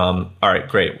them from, all right,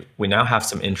 great, we now have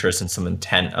some interest and some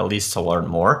intent, at least to learn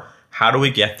more. How do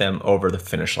we get them over the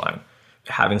finish line?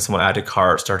 Having someone add to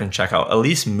cart, starting checkout, at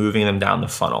least moving them down the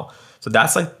funnel. So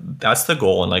that's the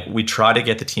goal. And like, we try to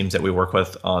get the teams that we work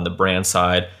with on the brand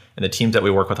side and the teams that we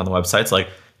work with on the websites, like,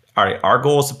 all right, our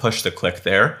goal is to push the click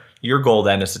there. Your goal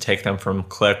then is to take them from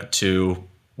click to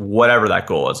whatever that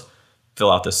goal is.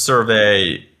 Fill out the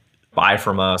survey, buy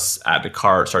from us, add to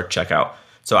cart, start checkout.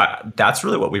 So that's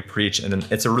really what we preach. And then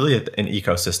it's really an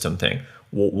ecosystem thing.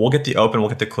 We'll get the open, we'll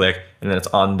get the click, and then it's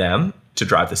on them to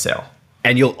drive the sale.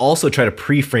 And you'll also try to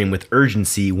pre-frame with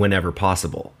urgency whenever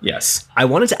possible. Yes. I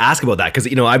wanted to ask about that because,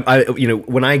 I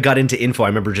when I got into info, I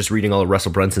remember just reading all of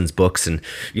Russell Brunson's books and,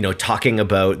 talking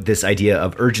about this idea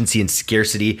of urgency and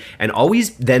scarcity, and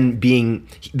always then being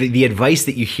the advice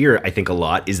that you hear, I think a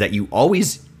lot, is that you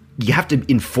have to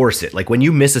enforce it. Like, when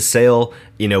you miss a sale,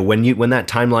 when that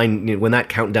timeline, when that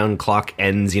countdown clock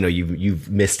ends, you've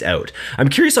missed out. I'm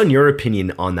curious on your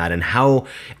opinion on that and how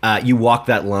you walk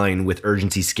that line with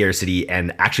urgency, scarcity,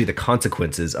 and actually the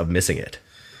consequences of missing it.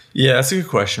 Yeah, that's a good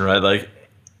question, right? Like,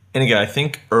 and again, I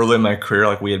think early in my career,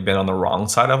 like, we had been on the wrong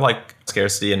side of like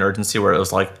scarcity and urgency, where it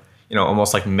was like,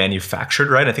 almost like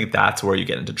manufactured, right? I think that's where you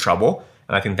get into trouble.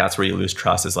 And I think that's where you lose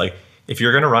trust, is like, if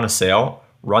you're going to run a sale,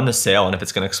 run the sale, and if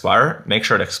it's going to expire, make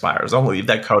sure it expires. Don't leave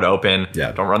that code open.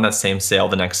 Yeah. Don't run that same sale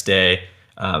the next day,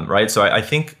 right? So I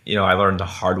think, I learned the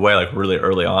hard way, like really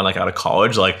early on, like out of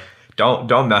college, like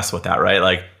don't mess with that, right?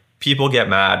 Like, people get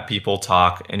mad, people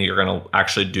talk, and you're going to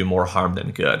actually do more harm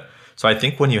than good. So I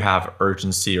think when you have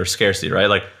urgency or scarcity, right?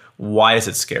 Like, why is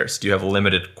it scarce? Do you have a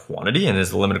limited quantity? And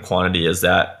is the limited quantity, is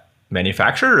that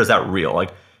manufactured or is that real?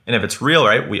 Like, and if it's real,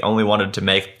 right, we only wanted to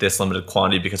make this limited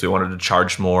quantity because we wanted to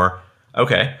charge more.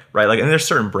 Okay, right? Like, and there's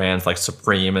certain brands like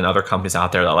Supreme and other companies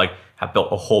out there that like have built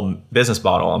a whole business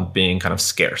model on being kind of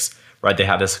scarce, right? They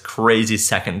have this crazy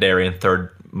secondary and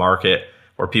third market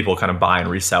where people kind of buy and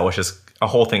resell, which is a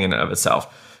whole thing in and of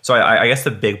itself. So I guess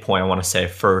the big point I want to say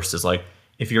first is like,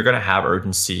 if you're going to have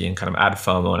urgency and kind of add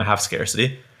FOMO and have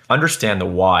scarcity, understand the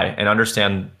why and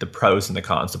understand the pros and the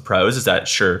cons. The pros is that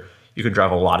sure, you can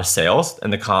drive a lot of sales,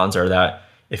 and the cons are that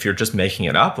if you're just making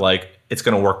it up, like it's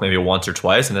going to work maybe once or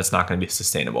twice and it's not going to be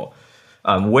sustainable.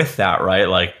 With that, right?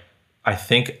 Like I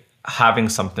think having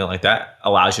something like that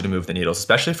allows you to move the needles,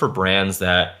 especially for brands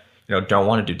that, you know, don't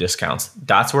want to do discounts.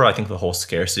 That's where I think the whole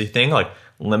scarcity thing, like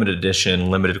limited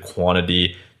edition, limited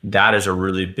quantity, that is a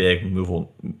really big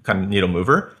kind of needle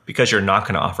mover because you're not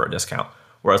going to offer a discount.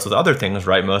 Whereas with other things,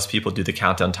 right, most people do the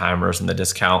countdown timers and the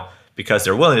discount because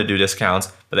they're willing to do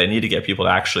discounts, but they need to get people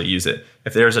to actually use it.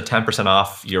 If there's a 10%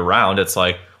 off year round, it's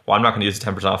like, well, I'm not going to use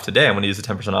the 10% off today. I'm going to use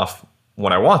the 10% off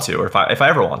when I want to, or if I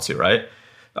ever want to, right?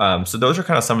 So those are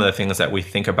kind of some of the things that we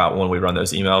think about when we run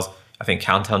those emails. I think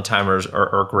countdown timers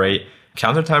are great.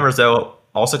 Countdown timers, though,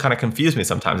 also kind of confuse me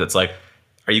sometimes. It's like,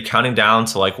 are you counting down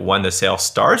to like when the sale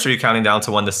starts, or are you counting down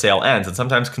to when the sale ends? And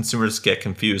sometimes consumers get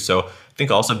confused. So I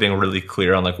think also being really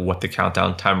clear on like what the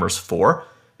countdown timer is for.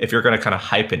 If you're going to kind of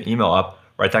hype an email up,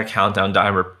 right, that countdown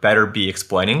timer better be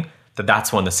explaining that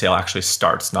that's when the sale actually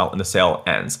starts, not when the sale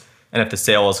ends. And if the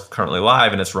sale is currently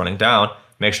live and it's running down,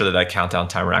 make sure that that countdown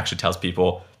timer actually tells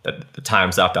people that the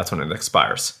time's up, that's when it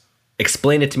expires.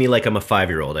 Explain it to me like I'm a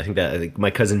 5-year-old. I think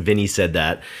my cousin Vinny said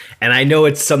that. And I know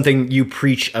it's something you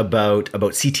preach about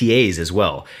CTAs as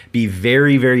well. Be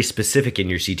very, very specific in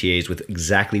your CTAs with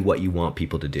exactly what you want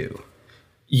people to do.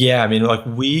 Yeah, I mean, like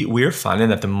we're finding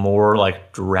that the more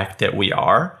like direct that we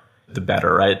are, the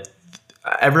better, right?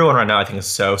 Everyone right now, I think, is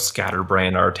so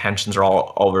scatterbrained. Our attentions are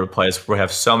all over the place. We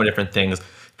have so many different things,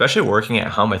 especially working at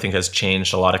home, I think has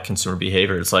changed a lot of consumer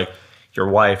behavior. It's like your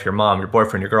wife, your mom, your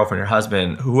boyfriend, your girlfriend, your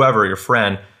husband, whoever, your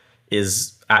friend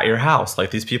is at your house.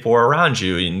 Like these people are around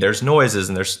you and there's noises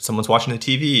and there's someone's watching the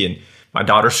TV and my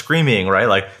daughter's screaming, right?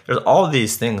 Like there's all of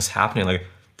these things happening. Like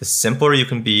the simpler you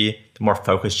can be, the more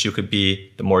focused you could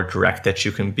be, the more direct that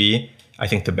you can be, I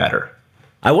think the better.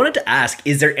 I wanted to ask,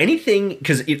 is there anything,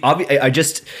 because I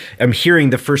just am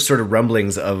hearing the first sort of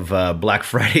rumblings of Black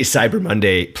Friday, Cyber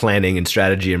Monday planning and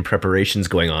strategy and preparations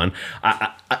going on.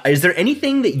 Is there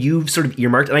anything that you've sort of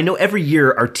earmarked? And I know every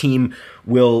year our team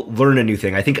will learn a new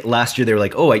thing. I think last year they were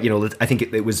like, I think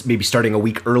it was maybe starting a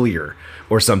week earlier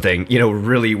or something,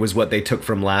 really was what they took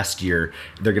from last year.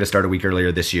 They're going to start a week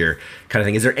earlier this year kind of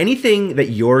thing. Is there anything that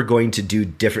you're going to do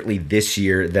differently this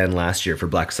year than last year for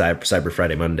Black Cyber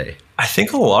Friday Monday? I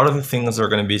think a lot of the things are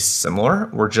going to be similar.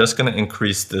 We're just going to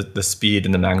increase the speed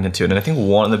and the magnitude. And I think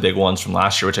one of the big ones from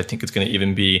last year, which I think is going to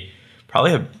even be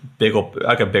probably a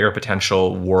bigger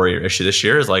potential worry or issue this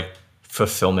year, is like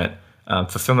fulfillment.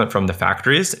 Fulfillment from the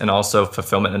factories and also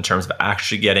fulfillment in terms of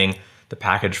actually getting the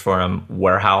package from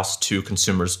warehouse to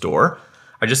consumer's door.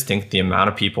 I just think the amount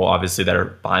of people obviously that are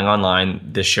buying online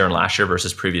this year and last year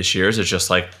versus previous years is just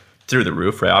like through the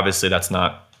roof, right? Obviously that's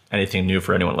not anything new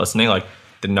for anyone listening. Like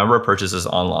the number of purchases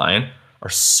online are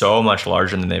so much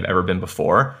larger than they've ever been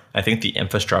before. I think the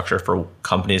infrastructure for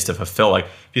companies to fulfill, like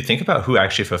if you think about who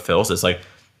actually fulfills this, like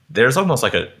there's almost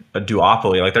like a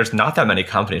duopoly. Like there's not that many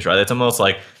companies, right? It's almost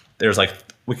like there's like,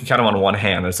 we can count them on one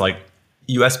hand. It's like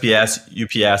USPS,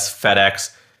 UPS,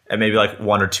 FedEx, and maybe like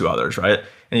one or two others, right?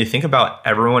 And you think about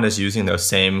everyone is using those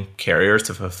same carriers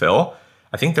to fulfill.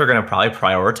 I think they're going to probably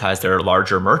prioritize their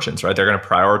larger merchants, right? They're going to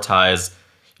prioritize,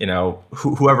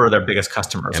 whoever their biggest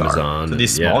customers Amazon, are. So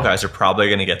these small guys are probably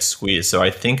going to get squeezed. So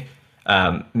I think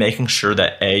making sure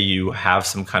that you have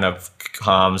some kind of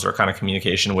comms or kind of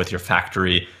communication with your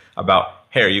factory about,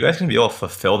 hey, are you guys going to be able to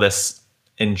fulfill this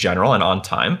in general and on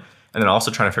time? And then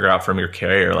also trying to figure out from your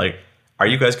carrier, like, are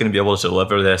you guys going to be able to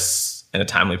deliver this in a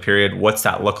timely period? What's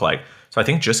that look like? So I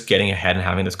think just getting ahead and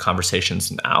having these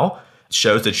conversations now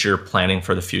shows that you're planning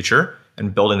for the future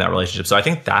and building that relationship. So I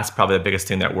think that's probably the biggest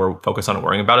thing that we're focused on and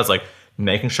worrying about is like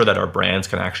making sure that our brands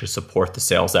can actually support the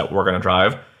sales that we're going to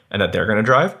drive and that they're going to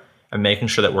drive, and making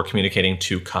sure that we're communicating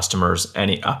to customers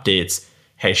any updates.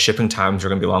 Hey, shipping times are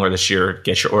going to be longer this year.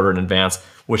 Get your order in advance,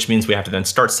 which means we have to then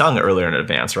start selling it earlier in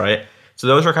advance, right? So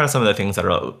those are kind of some of the things that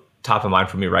are top of mind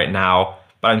for me right now.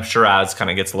 But I'm sure as kind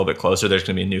of gets a little bit closer, there's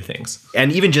going to be new things.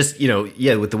 And even just,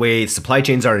 with the way supply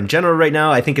chains are in general right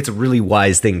now, I think it's a really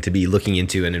wise thing to be looking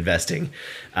into and investing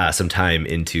some time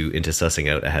into sussing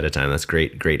out ahead of time. That's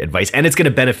great advice. And it's going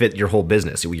to benefit your whole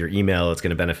business. Your email, it's going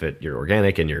to benefit your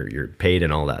organic and your paid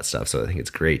and all that stuff. So I think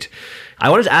it's great. I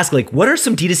wanted to ask, what are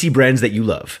some D2C brands that you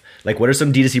love? Like, what are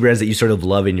some D2C brands that you sort of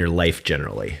love in your life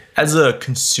generally? As a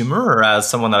consumer or as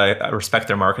someone that I respect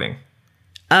their marketing?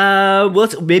 Well,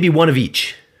 it's maybe one of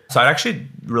each. So I actually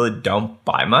really don't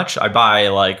buy much. I buy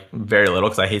like very little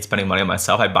because I hate spending money on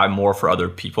myself. I buy more for other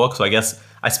people. So I guess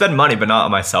I spend money, but not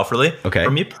on myself really. Okay.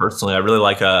 For me personally, I really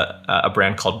like a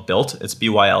brand called Built. It's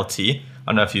BYLT. I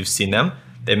don't know if you've seen them.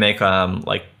 They make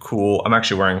like cool, I'm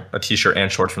actually wearing a t-shirt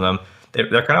and shorts from them. They're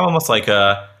kind of almost like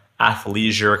a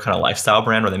athleisure kind of lifestyle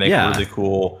brand where they make really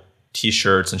cool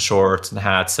t-shirts and shorts and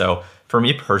hats. So for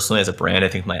me personally as a brand, I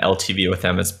think my LTV with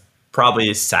them is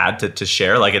probably sad to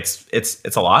share. Like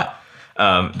it's a lot.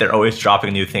 They're always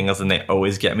dropping new things and they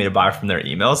always get me to buy from their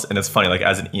emails. And it's funny, like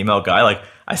as an email guy, like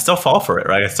I still fall for it,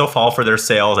 right? I still fall for their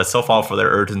sales. I still fall for their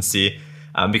urgency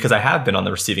because I have been on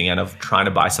the receiving end of trying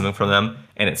to buy something from them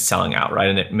and it's selling out, right?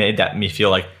 And it made me feel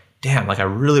like, damn, like I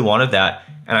really wanted that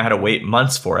and I had to wait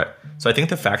months for it. So I think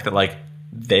the fact that like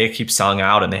they keep selling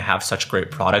out and they have such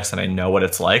great products and I know what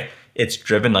it's like, it's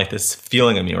driven like this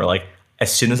feeling in me where like,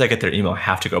 as soon as I get their email, I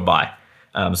have to go buy.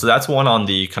 So that's one on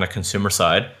the kind of consumer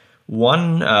side.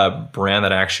 One brand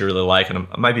that I actually really like, and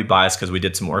I might be biased because we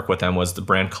did some work with them, was the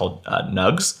brand called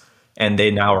Nugs, and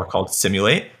they now are called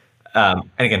Simulate. And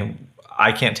again,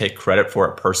 I can't take credit for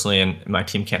it personally, and my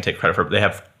team can't take credit for it, but they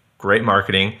have great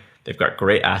marketing. They've got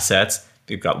great assets.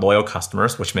 They've got loyal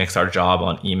customers, which makes our job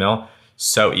on email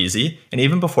so easy. And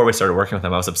even before we started working with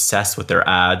them, I was obsessed with their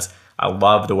ads. I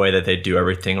love the way that they do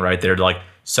everything, right? They're like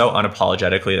so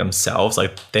unapologetically themselves.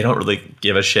 Like they don't really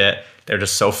give a shit. They're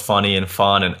just so funny and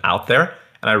fun and out there.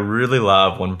 And I really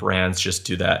love when brands just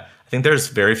do that. I think there's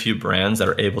very few brands that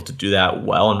are able to do that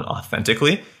well and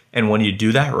authentically. And when you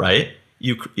do that right,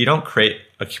 you don't create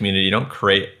a community, you don't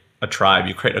create a tribe,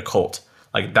 you create a cult.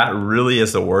 Like that really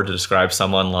is the word to describe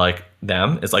someone like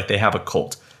them. It's like they have a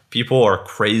cult. People are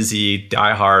crazy,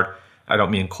 diehard. I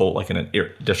don't mean cult like in a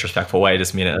disrespectful way. I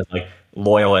just mean it as like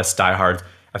loyalists, diehards.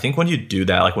 I think when you do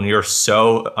that, like when you're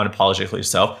so unapologetically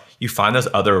yourself, you find those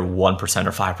other 1%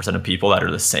 or 5% of people that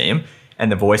are the same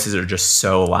and the voices are just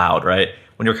so loud, right?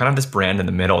 When you're kind of this brand in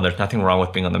the middle, and there's nothing wrong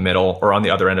with being on the middle or on the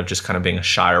other end of just kind of being a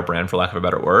shyer brand for lack of a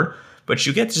better word, but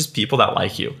you get just people that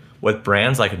like you. With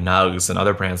brands like Nugs and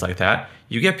other brands like that,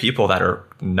 you get people that are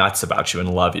nuts about you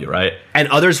and love you, right? And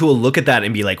others who will look at that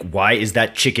and be like, why is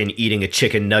that chicken eating a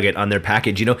chicken nugget on their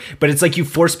package, you know? But it's like you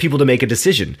force people to make a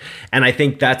decision. And I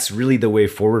think that's really the way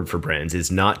forward for brands,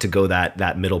 is not to go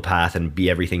that middle path and be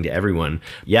everything to everyone.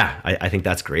 Yeah, I think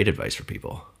that's great advice for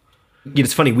people. You know,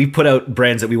 it's funny, we put out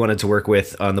brands that we wanted to work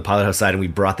with on the Pilot House side and we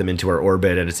brought them into our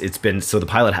orbit, and it's been, so the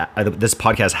this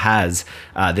podcast has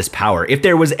this power. If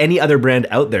there was any other brand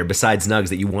out there besides Nugs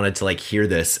that you wanted to like hear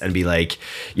this and be like,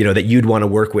 you know, that you'd want to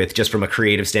work with just from a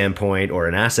creative standpoint or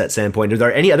an asset standpoint, are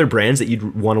there any other brands that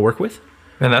you'd want to work with?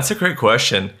 Man, that's a great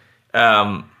question.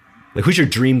 Like who's your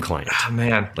dream client? Oh,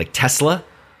 man. Like Tesla?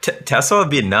 Tesla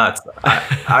would be nuts.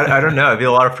 I don't know. It'd be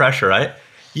a lot of pressure, right?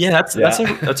 Yeah,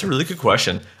 that's a really good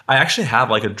question. I actually have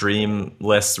like a dream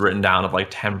list written down of like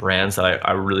 10 brands that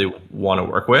I really want to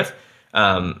work with.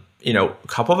 You know, a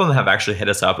couple of them have actually hit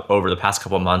us up over the past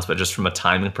couple of months, but just from a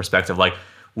timing perspective, like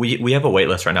we have a wait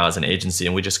list right now as an agency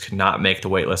and we just could not make the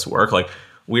wait list work. Like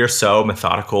we are so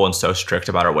methodical and so strict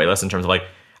about our wait list in terms of like,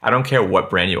 I don't care what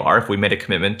brand you are. If we made a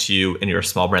commitment to you and you're a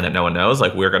small brand that no one knows,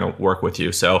 like we're going to work with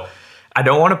you. So I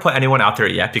don't want to put anyone out there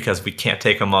yet because we can't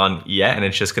take them on yet and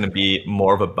it's just going to be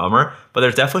more of a bummer. But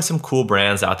there's definitely some cool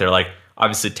brands out there. Like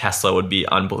obviously Tesla would be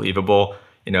unbelievable.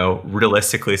 You know,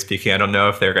 realistically speaking, I don't know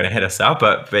if they're going to hit us out,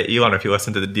 but Elon, if you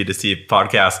listen to the D2C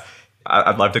podcast,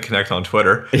 I'd love to connect on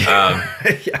Twitter. But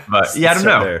yeah, I don't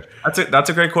know. That's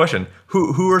a great question.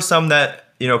 Who are some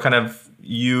that, you know, kind of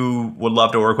you would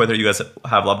love to work with or you guys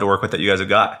have loved to work with that you guys have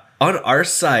got? On our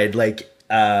side, like,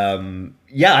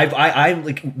 yeah, I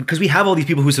like, because we have all these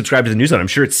people who subscribe to the newsletter. I'm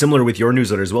sure it's similar with your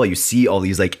newsletter as well. You see all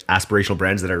these like aspirational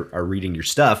brands that are reading your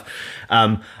stuff.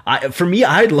 For me,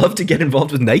 I'd love to get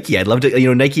involved with Nike. I'd love to, you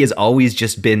know, Nike has always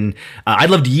just been, I'd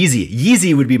love Yeezy.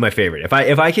 Yeezy would be my favorite.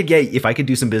 If I could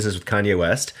do some business with Kanye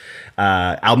West,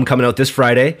 album coming out this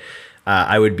Friday.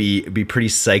 I would be pretty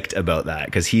psyched about that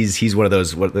because he's one of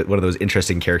those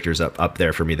interesting characters up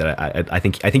there for me that I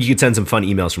think you could send some fun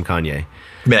emails from Kanye.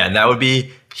 Man, that'd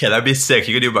be sick.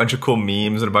 You could do a bunch of cool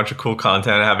memes and a bunch of cool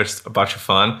content and have just a bunch of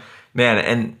fun, man.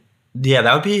 And yeah,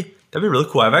 that'd be really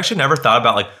cool. I've actually never thought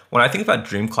about, like, when I think about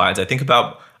dream clients, I think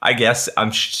about, I guess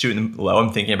I'm shooting low.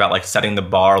 I'm thinking about like setting the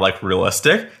bar like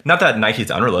realistic. Not that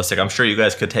Nike's unrealistic. I'm sure you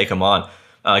guys could take them on.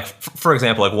 Like for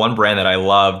example, like one brand that I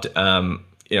loved,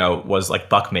 you know, was like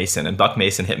Buck Mason, and Buck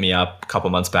Mason hit me up a couple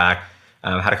months back.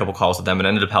 Had a couple calls with them and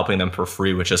ended up helping them for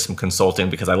free with just some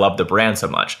consulting because I loved the brand so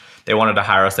much. They wanted to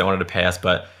hire us, they wanted to pay us,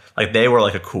 but like they were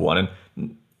like a cool one.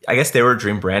 And I guess they were a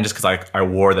dream brand just because I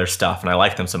wore their stuff and I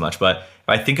liked them so much. But if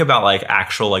I think about like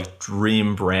actual like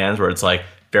dream brands where it's like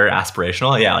very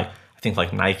aspirational, yeah, like I think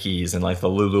like Nikes and like the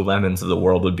Lululemons of the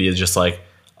world would be just like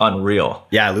unreal.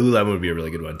 Yeah, Lululemon would be a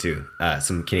really good one too.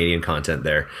 Some Canadian content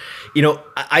there. You know,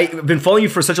 I've been following you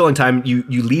for such a long time. You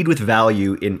lead with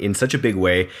value in such a big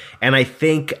way, and I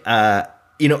think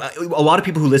you know, a lot of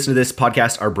people who listen to this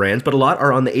podcast are brands, but a lot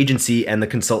are on the agency and the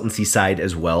consultancy side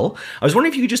as well. I was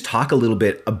wondering if you could just talk a little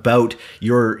bit about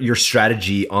your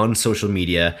strategy on social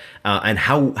media and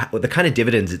how the kind of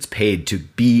dividends it's paid to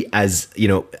be as, you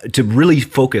know, to really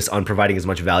focus on providing as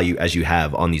much value as you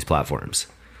have on these platforms.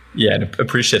 Yeah, and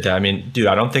appreciate that. I mean, dude,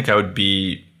 I don't think I would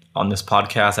be on this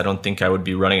podcast. I don't think I would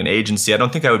be running an agency. I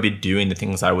don't think I would be doing the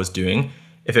things I was doing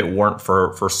if it weren't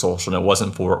for social and it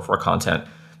wasn't for content.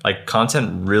 Like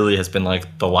content really has been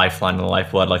like the lifeline and the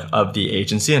lifeblood like of the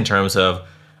agency in terms of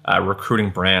recruiting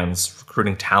brands,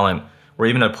 recruiting talent. We're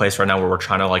even at a place right now where we're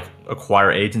trying to like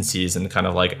acquire agencies and kind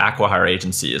of like acqui-hire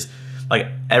agencies. Like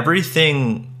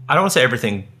everything, I don't want to say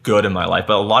everything good in my life,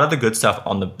 but a lot of the good stuff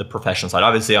on the professional side,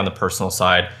 obviously on the personal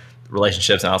side,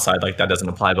 relationships and outside, like that doesn't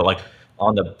apply, but like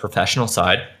on the professional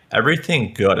side,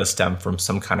 everything good has stemmed from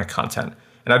some kind of content.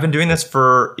 And I've been doing this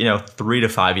for, you know, 3 to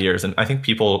 5 years. And I think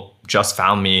people just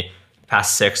found me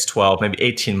past 6, 12, maybe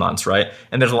 18 months, right?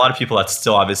 And there's a lot of people that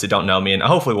still obviously don't know me and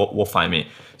hopefully will find me.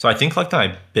 So I think like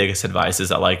my biggest advice is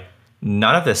that like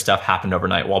none of this stuff happened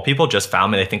overnight. While people just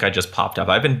found me, they think I just popped up.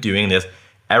 I've been doing this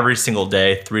every single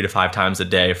day, 3 to 5 times a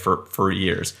day for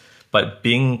years. But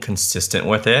being consistent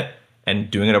with it and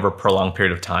doing it over a prolonged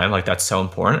period of time, like that's so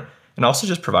important. And also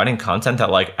just providing content that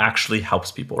like actually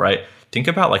helps people, right? Think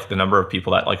about like the number of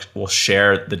people that like will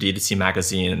share the D2C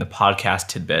magazine and the podcast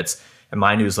tidbits and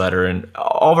my newsletter and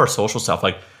all of our social stuff.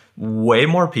 Like way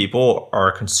more people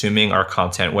are consuming our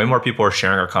content, way more people are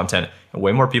sharing our content, and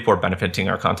way more people are benefiting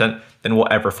our content than we'll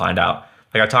ever find out.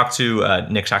 Like I talk to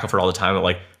Nick Shackelford all the time, but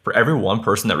like for every one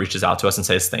person that reaches out to us and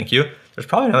says thank you, there's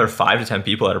probably another 5 to 10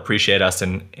 people that appreciate us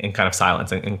in kind of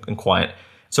silence and quiet.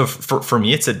 So for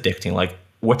me, it's addicting. Like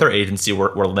with our agency,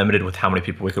 we're limited with how many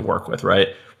people we could work with, right?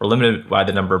 We're limited by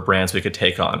the number of brands we could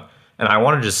take on. And I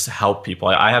want to just help people.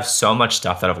 I have so much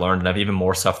stuff that I've learned and I have even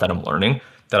more stuff that I'm learning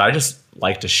that I just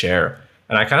like to share.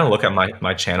 And I kind of look at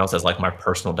my channels as like my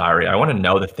personal diary. I want to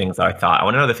know the things that I thought. I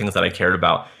want to know the things that I cared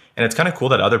about. And it's kind of cool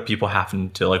that other people happen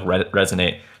to like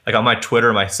resonate. Like on my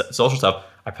Twitter, my social stuff,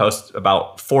 I post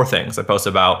about 4 things. I post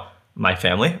about my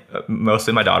family,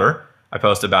 mostly my daughter. I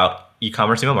post about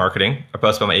e-commerce, email marketing. I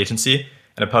post about my agency.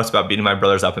 And I post about beating my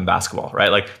brothers up in basketball,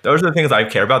 right? Like those are the things I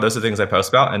care about. Those are the things I post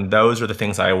about. And those are the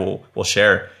things I will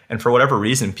share. And for whatever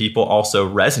reason, people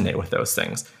also resonate with those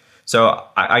things. So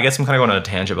I guess I'm kind of going on a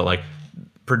tangent, but like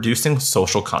producing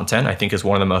social content, I think is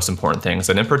one of the most important things.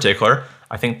 And in particular,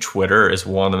 I think Twitter is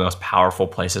one of the most powerful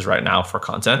places right now for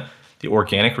content. The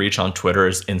organic reach on Twitter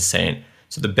is insane.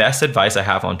 So the best advice I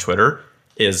have on Twitter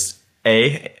is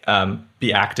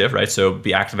be active, right? So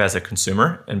be active as a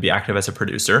consumer and be active as a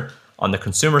producer. On the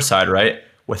consumer side, right,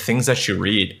 with things that you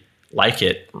read, like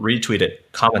it, retweet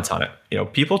it, comment on it. You know,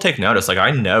 people take notice. Like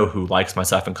I know who likes my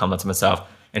stuff and comments on my stuff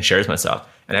and shares my stuff.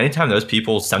 And anytime those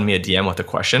people send me a DM with a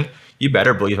question, you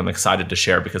better believe I'm excited to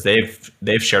share because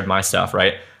they've shared my stuff,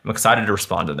 right? I'm excited to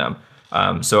respond to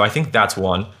them. So I think that's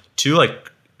one. 2,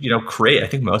 like, you know, create. I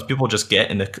think most people just get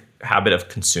in the habit of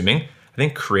consuming. I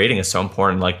think creating is so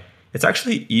important. Like it's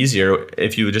actually easier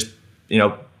if you just, you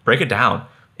know, break it down.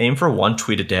 Aim for 1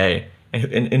 tweet a day.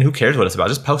 And who cares what it's about?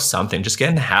 Just post something. Just get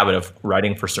in the habit of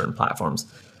writing for certain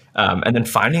platforms. And then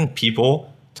finding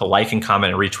people to like and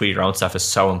comment and retweet your own stuff is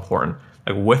so important.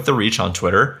 Like with the reach on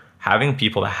Twitter, having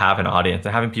people that have an audience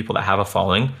and having people that have a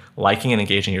following, liking and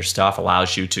engaging your stuff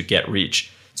allows you to get reach.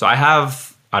 So I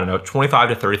have, 25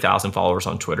 to 30,000 followers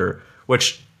on Twitter,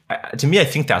 which to me, I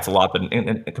think that's a lot, but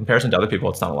in comparison to other people,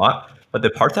 it's not a lot. But the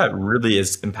part that really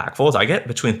is impactful is I get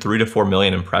between 3 to 4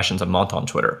 million impressions a month on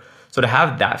Twitter. So to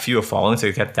have that few of following,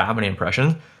 to get that many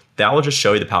impressions, that will just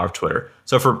show you the power of Twitter.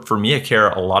 So for me, I care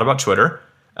a lot about Twitter.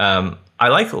 I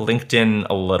like LinkedIn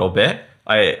a little bit.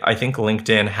 I think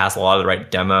LinkedIn has a lot of the right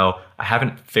demo. I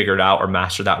haven't figured out or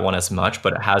mastered that one as much,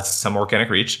 but it has some organic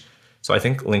reach. So I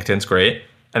think LinkedIn's great.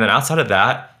 And then outside of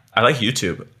that, I like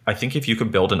YouTube. I think if you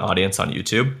could build an audience on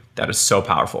YouTube, that is so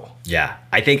powerful. Yeah,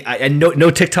 I think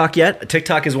no TikTok yet.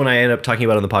 TikTok is one I end up talking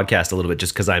about on the podcast a little bit,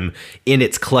 just because I'm in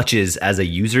its clutches as a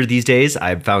user these days.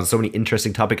 I've found so many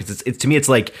interesting topics. It's to me, it's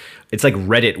like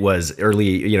Reddit was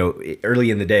early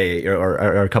in the day, or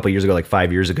a couple of years ago, like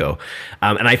 5 years ago.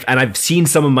 And I've seen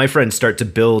some of my friends start to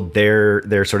build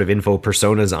their sort of info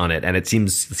personas on it, and it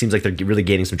seems like they're really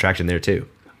gaining some traction there too.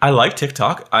 I like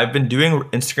TikTok. I've been doing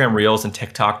Instagram Reels and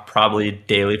TikTok probably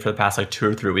daily for the past like 2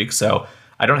 or 3 weeks. So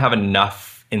I don't have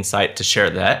enough insight to share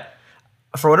that.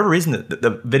 for whatever reason,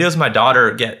 the videos of my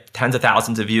daughter get tens of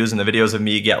thousands of views, and the videos of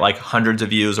me get like hundreds of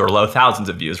views or low thousands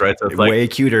of views, right? So it's way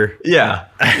cuter. Yeah.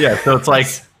 So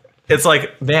it's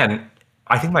like, man,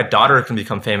 I think my daughter can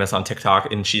become famous on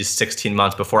TikTok, and she's 16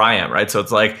 months before I am, right? So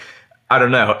it's like, I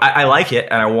don't know. I like it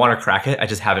and I want to crack it. I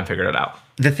just haven't figured it out.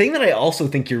 The thing that I also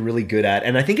think you're really good at,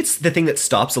 and I think it's the thing that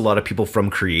stops a lot of people from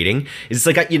creating, is it's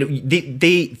like,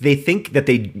 they think that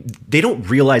they don't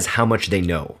realize how much they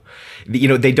know.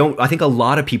 They don't. I think a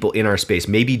lot of people in our space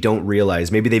maybe don't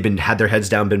realize, maybe they've had their heads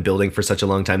down, been building for such a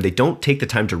long time. They don't take the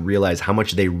time to realize how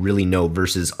much they really know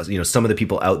versus, some of the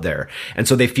people out there. And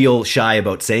so they feel shy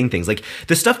about saying things. Like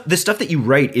the stuff that you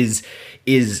write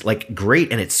is like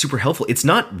great and it's super helpful. It's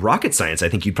not rocket science. I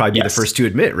think you'd probably be the first to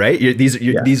admit, right?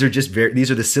 These are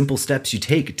the simple steps you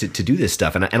take to do this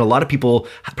stuff. And a lot of people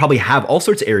probably have all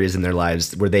sorts of areas in their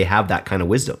lives where they have that kind of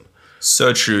wisdom.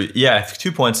 So true. Yeah.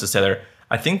 2 points to say there.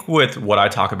 I think with what I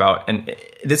talk about, and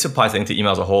this applies, I think, to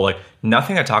email as a whole, like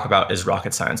nothing I talk about is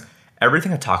rocket science.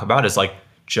 Everything I talk about is like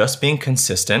just being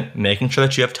consistent, making sure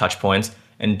that you have touch points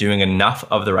and doing enough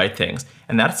of the right things.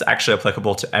 And that's actually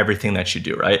applicable to everything that you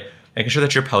do, right? Making sure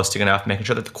that you're posting enough, making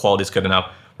sure that the quality is good enough,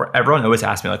 where everyone always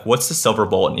asks me, like, what's the silver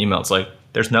bullet in email? It's like,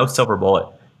 there's no silver bullet.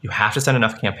 You have to send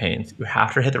enough campaigns. You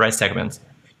have to hit the right segments.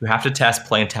 You have to test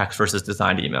plain text versus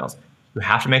designed emails. You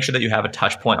have to make sure that you have a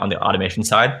touch point on the automation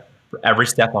side for every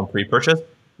step on pre-purchase,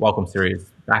 welcome series,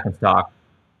 back in stock,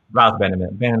 browse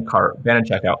abandonment, abandoned cart, abandoned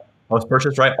checkout,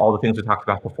 post-purchase, right? All the things we talked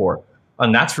about before.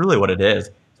 And that's really what it is.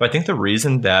 So I think the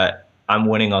reason that I'm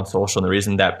winning on social and the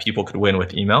reason that people could win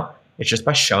with email, it's just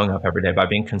by showing up every day, by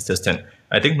being consistent.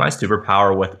 I think my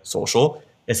superpower with social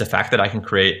is the fact that I can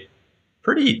create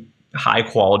pretty high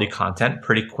quality content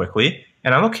pretty quickly.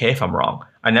 And I'm okay if I'm wrong.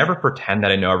 I never pretend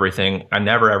that I know everything. I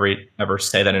never ever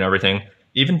say that I know everything.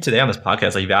 Even today on this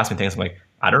podcast, like you've asked me things, I'm like,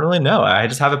 I don't really know. I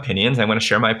just have opinions. I'm going to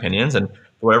share my opinions, and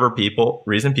for whatever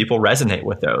reason people resonate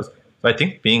with those. So I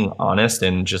think being honest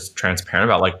and just transparent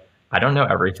about like, I don't know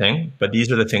everything, but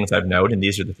these are the things I've known and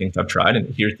these are the things I've tried,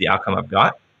 and here's the outcome I've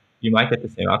got. You might get the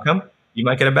same outcome. You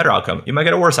might get a better outcome. You might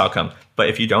get a worse outcome. But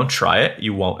if you don't try it,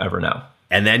 you won't ever know.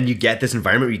 And then you get this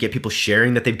environment where you get people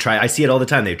sharing that they've tried. I see it all the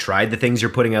time. They've tried the things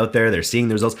you're putting out there. They're seeing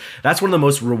the results. That's one of the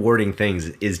most rewarding things,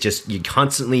 is just you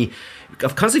constantly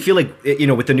feel like,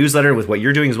 with the newsletter, with what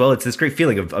you're doing as well, it's this great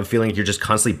feeling of feeling like you're just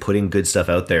constantly putting good stuff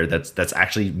out there that's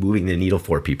actually moving the needle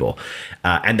for people.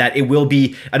 And that it will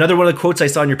be, another one of the quotes I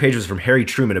saw on your page was from Harry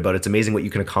Truman about it's amazing what you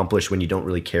can accomplish when you don't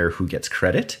really care who gets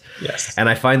credit. Yes. And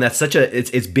I find that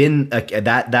it's been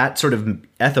that sort of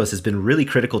ethos has been really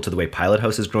critical to the way Pilot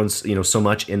House has grown, so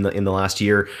much in the last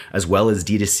year, as well as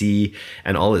D2C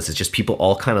and all this. It's just people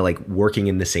all kind of like working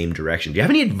in the same direction. Do you have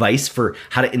any advice for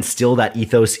how to instill that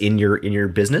ethos in your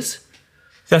business?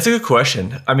 That's a good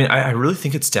question. I mean, I really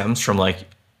think it stems from like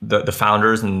the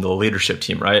founders and the leadership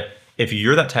team, right? If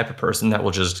you're that type of person that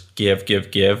will just give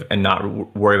and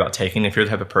not worry about taking, if you're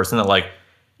the type of person that like,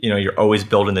 you're always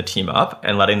building the team up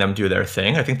and letting them do their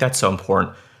thing, I think that's so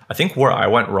important. I think where I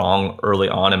went wrong early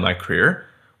on in my career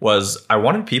was I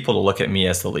wanted people to look at me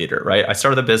as the leader, right? I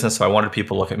started the business, so I wanted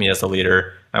people to look at me as the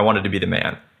leader. I wanted to be the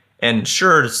man. And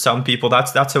sure, some people,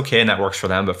 that's okay and that works for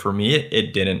them. But for me,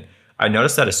 it didn't. I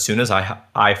noticed that as soon as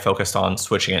I focused on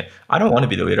switching it, I don't want to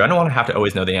be the leader. I don't want to have to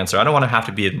always know the answer. I don't want to have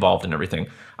to be involved in everything.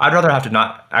 I'd rather have to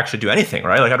not actually do anything,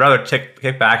 right? Like I'd rather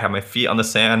kick back, have my feet on the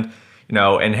sand,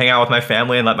 and hang out with my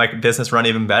family and let my business run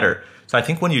even better. So I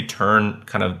think when you turn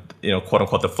kind of, quote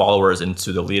unquote, the followers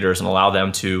into the leaders and allow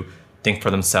them to think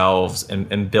for themselves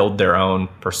and build their own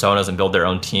personas and build their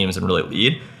own teams and really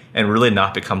lead and really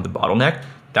not become the bottleneck,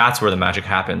 that's where the magic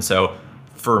happens. So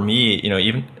for me,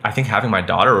 even I think having my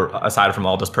daughter, aside from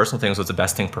all those personal things, was the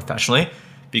best thing professionally,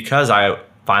 because I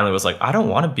finally was like, I don't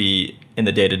want to be in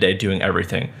the day-to-day doing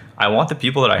everything. I want the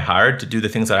people that I hired to do the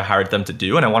things that I hired them to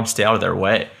do, and I want to stay out of their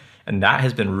way. And that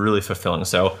has been really fulfilling.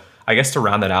 So I guess to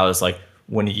round that out is like,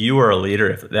 when you are a leader,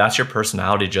 if that's your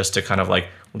personality, just to kind of like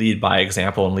lead by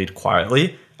example and lead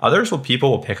quietly,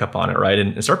 people will pick up on it, right?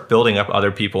 And start building up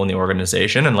other people in the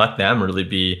organization and let them really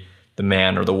be the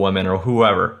man or the woman or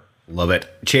whoever. Love it.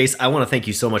 Chase, I want to thank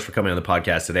you so much for coming on the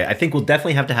podcast today. I think we'll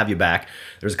definitely have to have you back.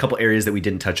 There's a couple areas that we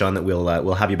didn't touch on that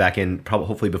we'll have you back in, probably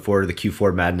hopefully before the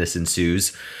Q4 madness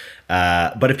ensues.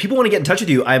 But if people want to get in touch with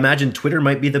you, I imagine Twitter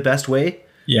might be the best way.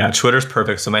 Yeah, Twitter's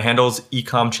perfect. So my handle is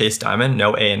ecom Chase Diamond,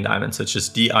 no A in Diamond. So it's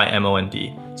just DIMOND.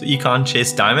 So ecom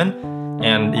Chase Diamond.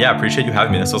 And yeah, appreciate you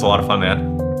having me. This was a lot of fun,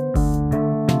 man.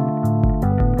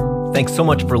 Thanks so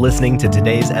much for listening to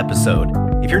today's episode.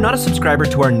 If you're not a subscriber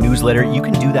to our newsletter, you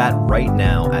can do that right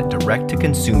now at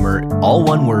directtoconsumer, all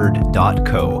one word,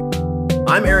 .co.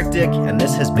 I'm Eric Dick, and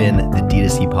this has been the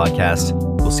D2C Podcast.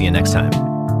 We'll see you next time.